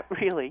that,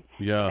 really.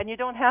 Yeah. And you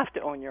don't have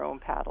to own your own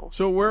paddle.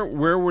 So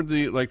where would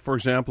for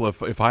example,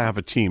 if I have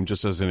a team,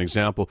 just as an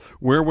example,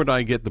 where would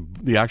I get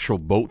the actual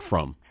boat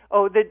from?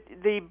 Oh,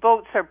 the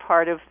boats are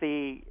part of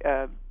the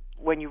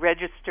when you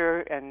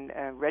register and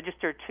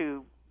register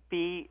to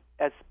be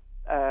as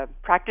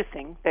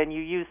practicing, then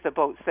you use the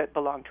boats that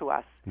belong to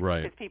us.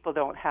 Right. Because people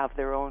don't have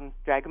their own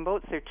dragon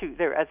boats.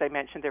 They're as I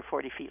mentioned, they're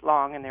 40 feet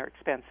long and they're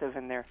expensive,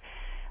 and they're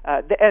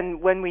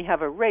and when we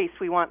have a race,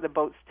 we want the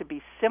boats to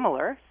be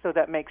similar, so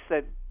that makes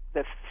the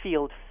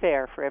field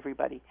fair for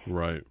everybody.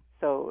 Right.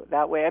 So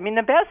that way, I mean,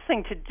 the best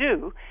thing to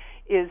do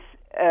is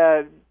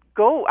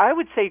go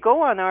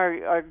on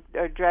our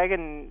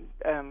Dragon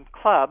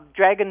Club,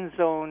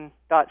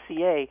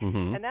 dragonzone.ca,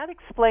 and that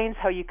explains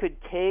how you could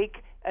take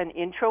an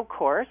intro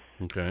course,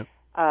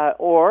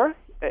 or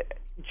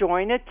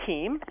join a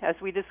team, as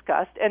we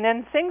discussed, and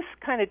then things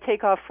kind of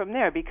take off from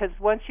there, because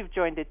once you've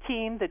joined a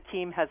team, the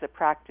team has a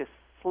practice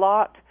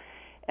slot,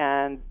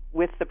 and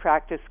with the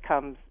practice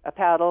comes a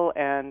paddle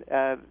and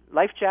a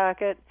life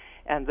jacket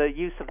and the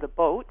use of the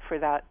boat for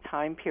that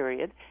time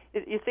period.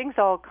 Things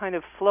all kind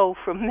of flow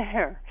from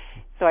there.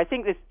 So I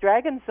think this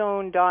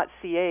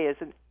dragonzone.ca is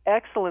an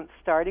excellent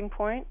starting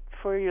point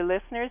for your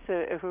listeners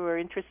who are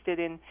interested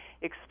in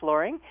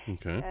exploring,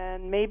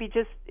 and maybe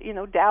just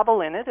dabble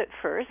in it at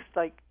first,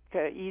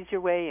 ease your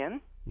way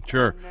in.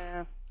 Sure.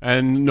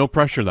 And no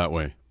pressure that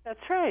way.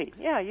 That's right.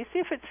 Yeah, you see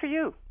if it's for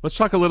you. Let's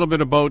talk a little bit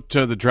about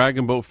the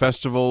Dragon Boat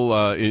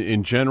Festival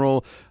in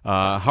general.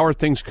 How are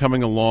things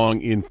coming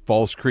along in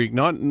False Creek?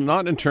 Not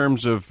in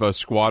terms of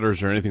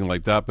squatters or anything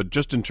like that, but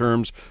just in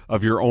terms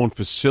of your own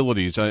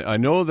facilities. I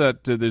know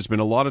that there's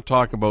been a lot of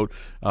talk about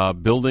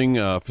building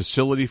a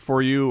facility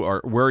for you.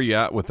 Where are you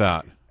at with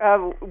that?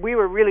 We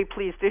were really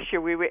pleased this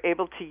year. We were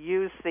able to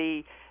use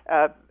the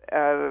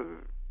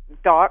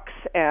docks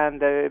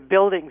and the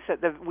buildings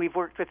that we've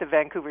worked with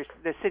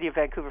the city of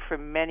Vancouver for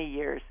many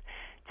years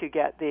to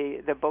get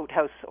the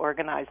boathouse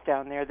organized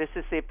down there. This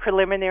is the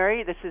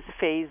preliminary. This is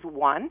phase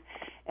 1,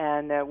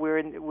 and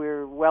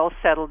we're well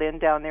settled in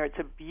down there. It's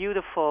a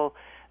beautiful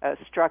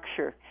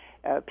structure.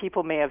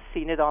 People may have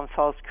seen it on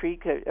Falls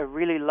Creek. A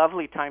really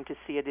lovely time to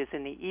see it is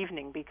in the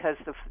evening, because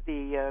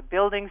the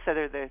buildings that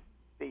are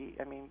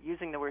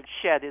using the word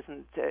shed it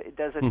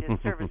does a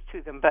disservice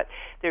to them, but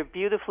they're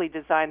beautifully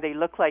designed. They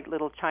look like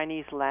little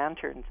Chinese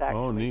lanterns, actually.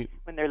 Oh, neat.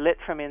 When they're lit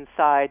from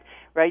inside,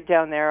 right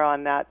down there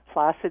on that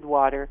placid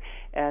water,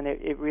 and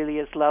it really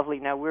is lovely.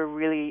 Now, we're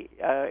really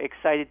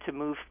excited to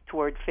move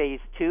toward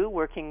phase 2,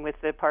 working with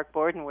the park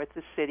board and with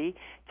the city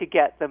to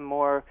get the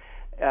more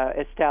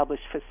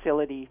established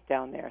facility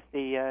down there,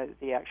 the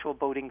actual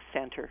boating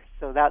center.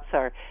 So that's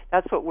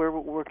what we're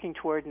working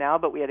toward now.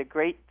 But we had a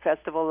great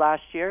festival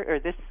last year, or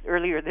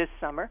earlier this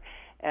summer,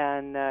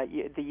 and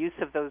the use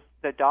of the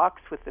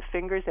docks with the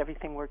fingers,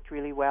 everything worked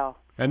really well.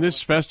 And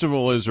this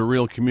festival is a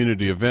real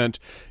community event.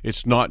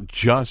 It's not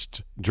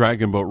just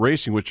dragon boat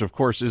racing, which of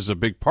course is a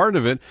big part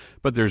of it,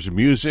 but there's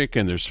music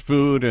and there's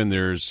food and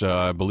there's,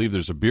 I believe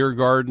there's a beer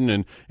garden,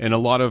 and a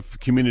lot of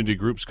community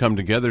groups come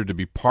together to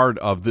be part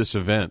of this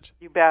event.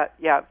 You bet.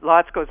 Yeah,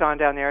 lots goes on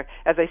down there.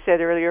 As I said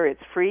earlier,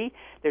 it's free.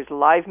 There's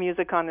live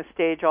music on the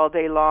stage all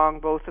day long,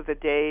 both of the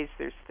days.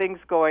 There's things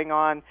going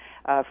on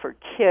for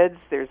kids.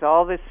 There's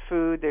all this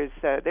food.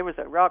 There was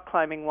a rock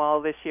climbing wall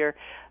this year.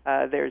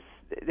 There's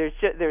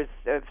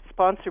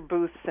sponsor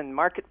booths and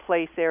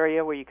marketplace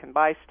area where you can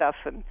buy stuff,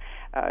 and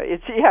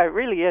it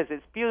really is.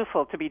 It's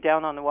beautiful to be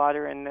down on the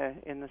water in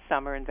the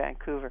summer in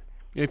Vancouver.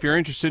 If you're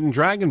interested in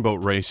dragon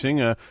boat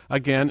racing,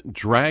 again,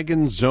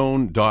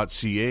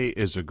 dragonzone.ca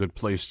is a good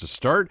place to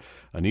start.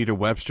 Anita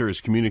Webster is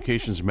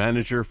Communications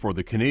Manager for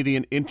the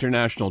Canadian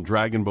International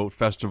Dragon Boat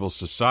Festival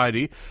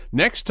Society.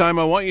 Next time,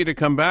 I want you to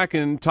come back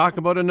and talk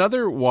about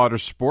another water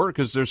sport,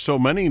 because there's so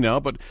many now,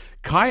 but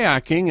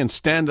kayaking and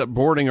stand-up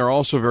boarding are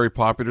also very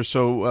popular.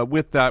 So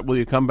with that, will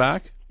you come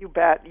back? You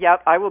bet.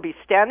 Yep, I will be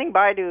standing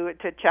by to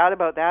chat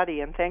about that,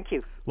 Ian. Thank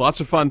you. Lots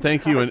of fun.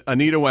 Thank you. And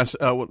Anita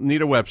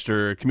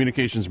Webster,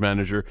 Communications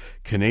Manager,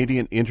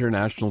 Canadian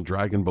International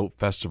Dragon Boat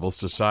Festival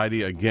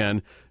Society.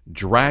 Again,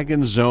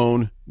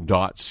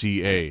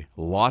 dragonzone.ca.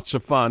 Lots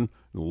of fun.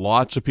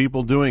 Lots of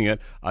people doing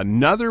it.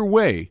 Another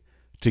way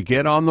to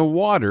get on the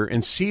water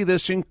and see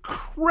this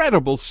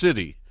incredible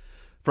city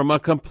from a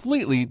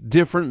completely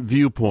different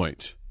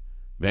viewpoint.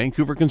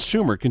 Vancouver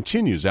Consumer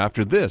continues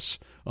after this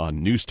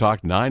on News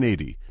Talk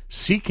 980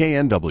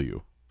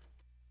 CKNW.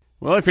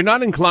 Well, if you're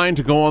not inclined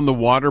to go on the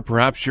water,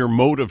 perhaps your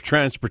mode of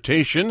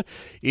transportation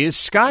is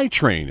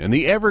SkyTrain and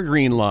the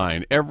Evergreen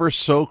Line, ever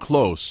so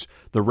close.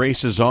 The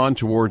race is on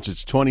towards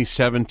its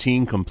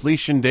 2017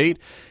 completion date,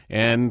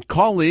 and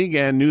colleague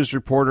and news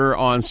reporter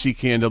on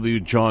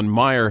CKNW, John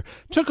Meyer,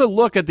 took a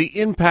look at the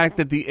impact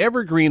that the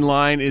Evergreen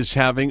Line is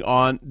having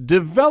on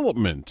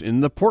development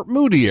in the Port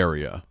Moody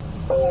area.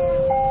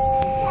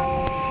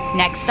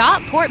 Next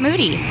stop, Port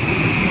Moody.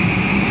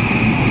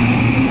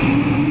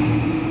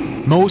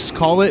 Most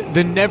call it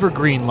the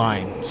Nevergreen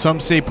Line. Some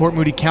say Port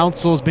Moody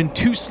Council has been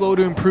too slow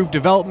to improve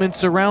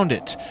developments around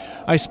it.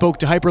 I spoke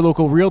to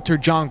hyperlocal realtor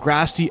John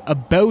Grasty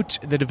about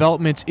the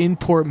developments in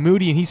Port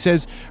Moody, and he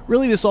says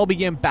really this all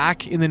began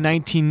back in the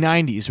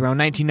 1990s, around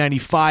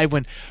 1995,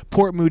 when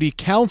Port Moody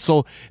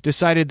Council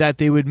decided that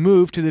they would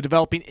move to the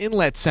developing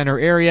Inlet Centre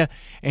area,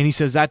 and he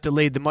says that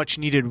delayed the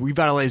much-needed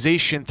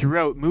revitalization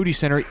throughout Moody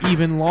Centre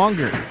even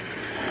longer.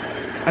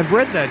 I've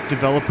read that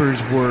developers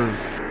were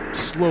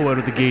slow out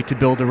of the gate to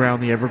build around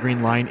the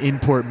Evergreen Line in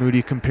Port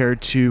Moody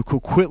compared to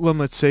Coquitlam,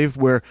 let's say,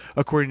 where,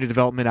 according to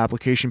development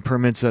application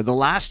permits, the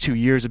last 2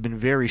 years have been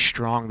very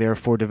strong there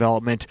for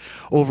development.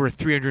 Over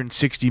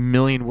 $360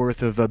 million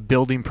worth of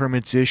building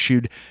permits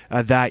issued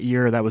that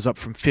year. That was up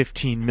from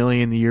 $15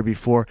 million the year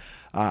before.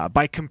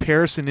 By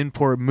comparison, in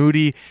Port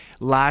Moody,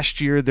 last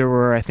year there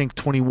were, I think,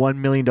 $21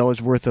 million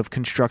worth of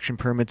construction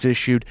permits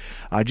issued,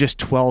 just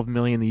 $12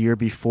 million the year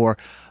before.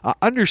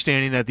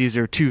 Understanding that these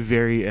are two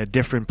very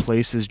different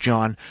places,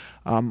 John,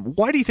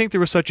 why do you think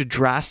there was such a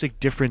drastic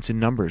difference in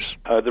numbers?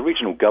 The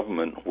regional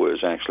government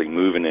was actually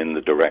moving in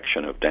the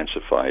direction of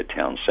densified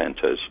town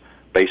centres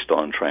based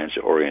on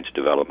transit-oriented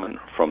development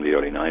from the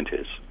early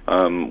 90s.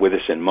 With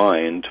this in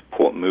mind,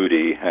 Port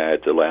Moody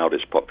had allowed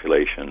its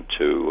population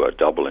to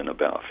double in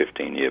about a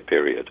 15-year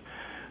period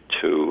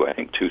to, I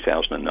think,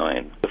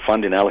 2009. The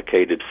funding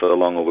allocated for the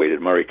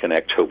long-awaited Murray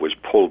Connector was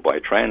pulled by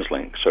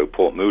TransLink, so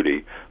Port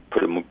Moody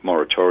put a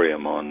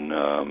moratorium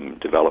on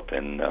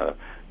developing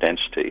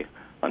density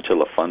until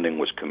the funding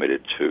was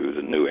committed to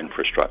the new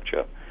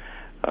infrastructure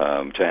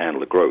to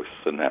handle the growth,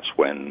 and that's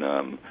when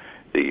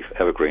the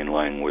Evergreen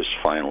Line was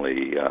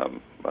finally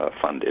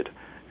funded,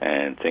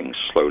 and things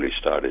slowly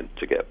started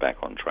to get back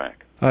on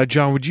track.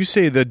 John, would you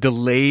say the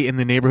delay in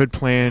the neighborhood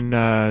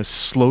plan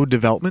slowed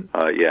development?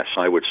 Yes,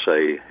 I would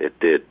say it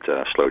did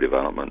slow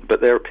development,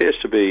 but there appears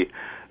to be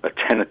a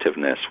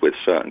tentativeness with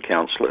certain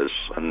councillors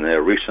and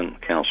their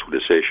recent council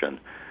decision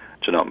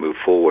to not move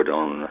forward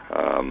on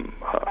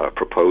a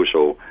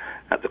proposal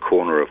at the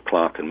corner of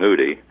Clark and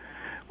Moody,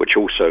 which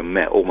also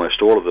met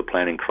almost all of the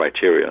planning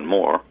criteria and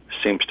more,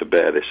 seems to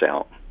bear this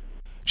out.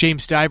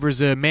 James Stivers,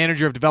 a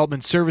manager of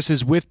development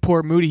services with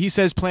Port Moody, he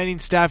says planning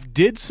staff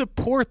did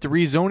support the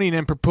rezoning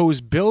and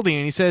proposed building,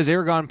 and he says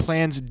Aragon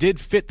plans did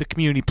fit the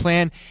community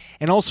plan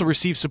and also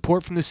received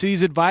support from the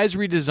city's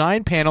advisory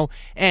design panel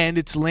and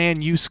its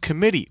land use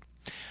committee.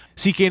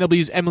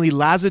 CKNW's Emily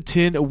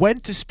Lazatin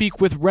went to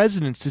speak with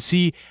residents to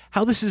see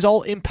how this has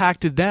all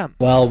impacted them.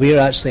 Well, we're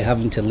actually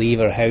having to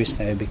leave our house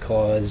now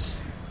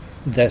because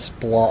this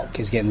block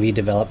is getting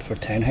redeveloped for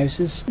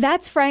townhouses.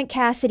 That's Frank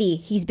Cassidy.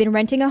 He's been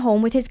renting a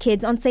home with his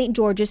kids on St.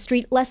 George's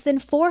Street, less than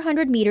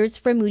 400 meters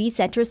from Moody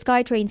Centre's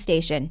SkyTrain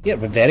station. Yeah,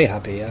 we're very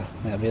happy, yeah.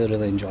 I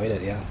really enjoyed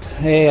it, yeah.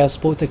 Hey, I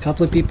spoke to a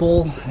couple of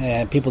people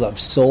that have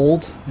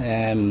sold.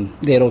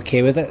 They're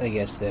okay with it. I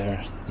guess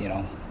they're,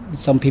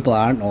 some people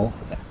aren't, though.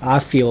 I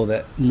feel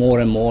that more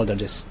and more they're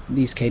just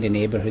these kind of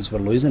neighbourhoods, we're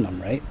losing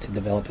them, right, to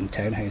developing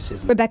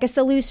townhouses. Rebecca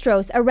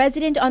Salustros, a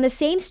resident on the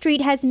same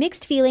street, has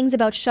mixed feelings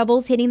about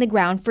shovels hitting the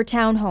ground for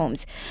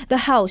townhomes. The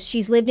house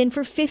she's lived in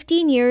for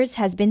 15 years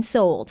has been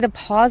sold. The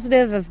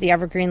positive of the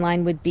Evergreen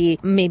Line would be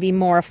maybe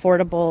more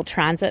affordable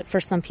transit for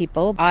some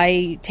people.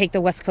 I take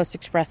the West Coast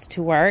Express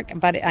to work,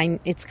 but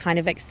it's kind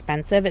of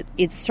expensive.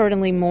 It's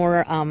certainly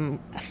more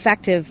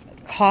effective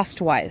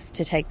cost-wise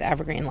to take the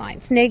Evergreen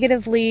Lines.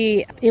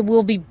 Negatively, it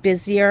will be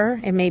busier.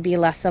 It may be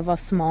less of a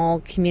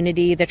small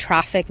community. The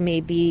traffic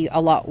may be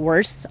a lot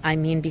worse,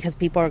 because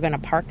people are going to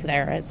park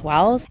there as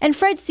well. And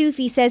Fred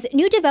Sufi says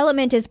new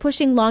development is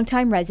pushing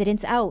longtime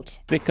residents out.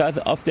 Because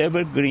of the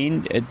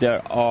Evergreen,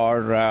 there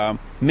are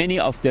many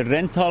of the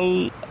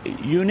rental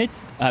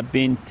units have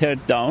been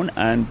teared down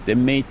and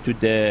made to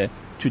the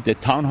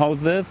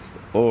townhouses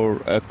or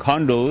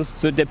condos.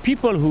 So the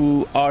people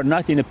who are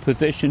not in a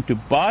position to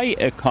buy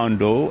a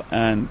condo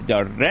and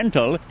they're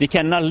rental, they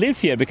cannot live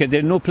here because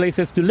there are no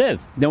places to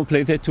live, no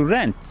places to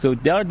rent. So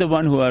they are the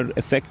ones who are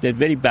affected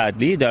very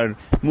badly. They're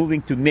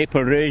moving to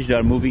Maple Ridge,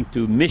 they're moving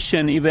to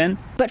Mission even.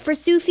 But for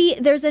Sufi,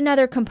 there's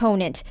another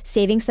component,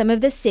 saving some of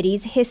the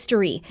city's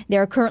history.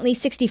 There are currently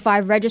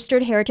 65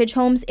 registered heritage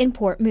homes in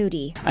Port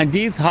Moody. And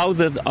these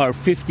houses are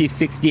 50,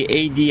 60,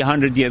 80,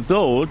 100 years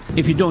old.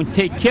 If you don't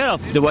take care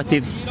of what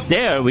is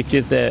there, which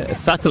is a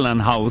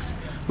Sutherland house,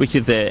 which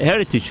is a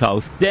heritage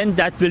house, then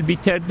that will be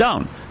teared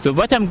down. So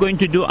what I'm going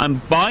to do, I'm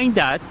buying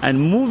that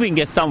and moving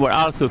it somewhere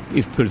else so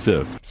is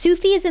preserved.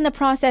 Sufi is in the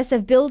process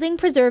of building,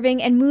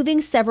 preserving, and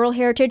moving several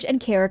heritage and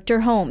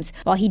character homes.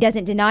 While he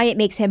doesn't deny it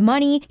makes him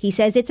money, he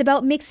says it's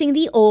about mixing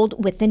the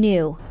old with the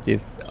new.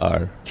 These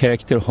are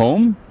character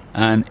home.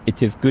 And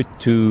it is good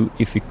to,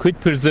 if we could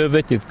preserve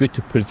it, it's good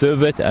to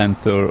preserve it, and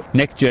so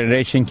next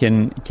generation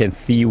can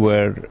see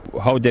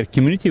how their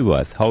community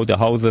was, how the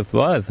houses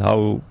was,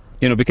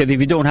 because if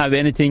you don't have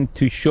anything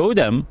to show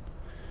them,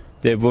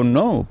 they won't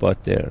know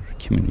about their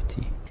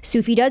community.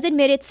 Sufi does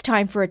admit it's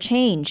time for a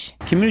change.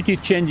 Community is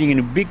changing in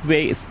a big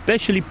way,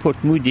 especially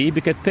Port Moody,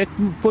 because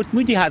Port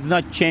Moody has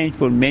not changed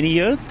for many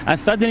years. And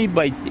suddenly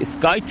by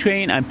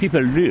SkyTrain and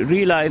people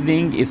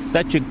realizing it's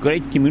such a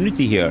great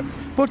community here.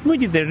 Port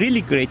Moody is a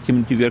really great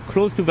community. We are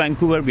close to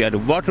Vancouver, we have a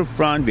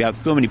waterfront, we have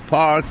so many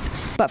parks.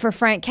 But for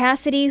Frank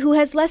Cassidy, who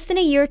has less than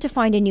a year to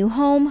find a new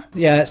home...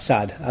 Yeah, it's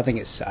sad. I think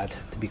it's sad,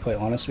 to be quite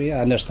honest with you. I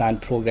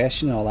understand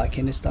progression and all that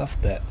kind of stuff,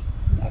 but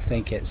I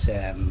think it's...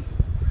 I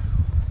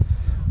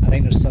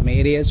think there's some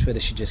areas where they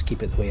should just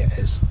keep it the way it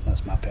is.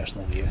 That's my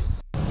personal view.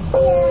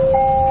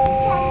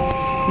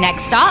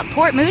 Next stop,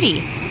 Port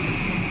Moody.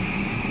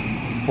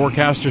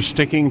 Forecasters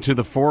sticking to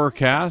the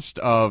forecast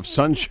of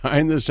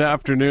sunshine this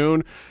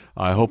afternoon.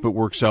 I hope it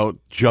works out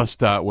just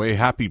that way.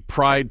 Happy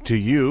Pride to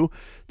you.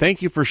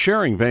 Thank you for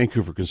sharing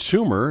Vancouver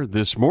Consumer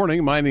this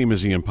morning. My name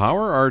is Ian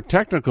Power. Our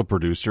technical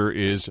producer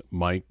is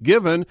Mike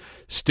Given.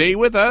 Stay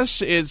with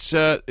us. Is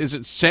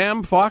it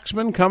Sam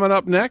Foxman coming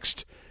up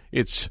next?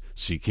 It's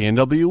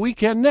CKNW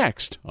Weekend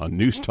next on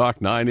News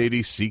Talk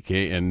 980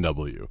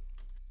 CKNW.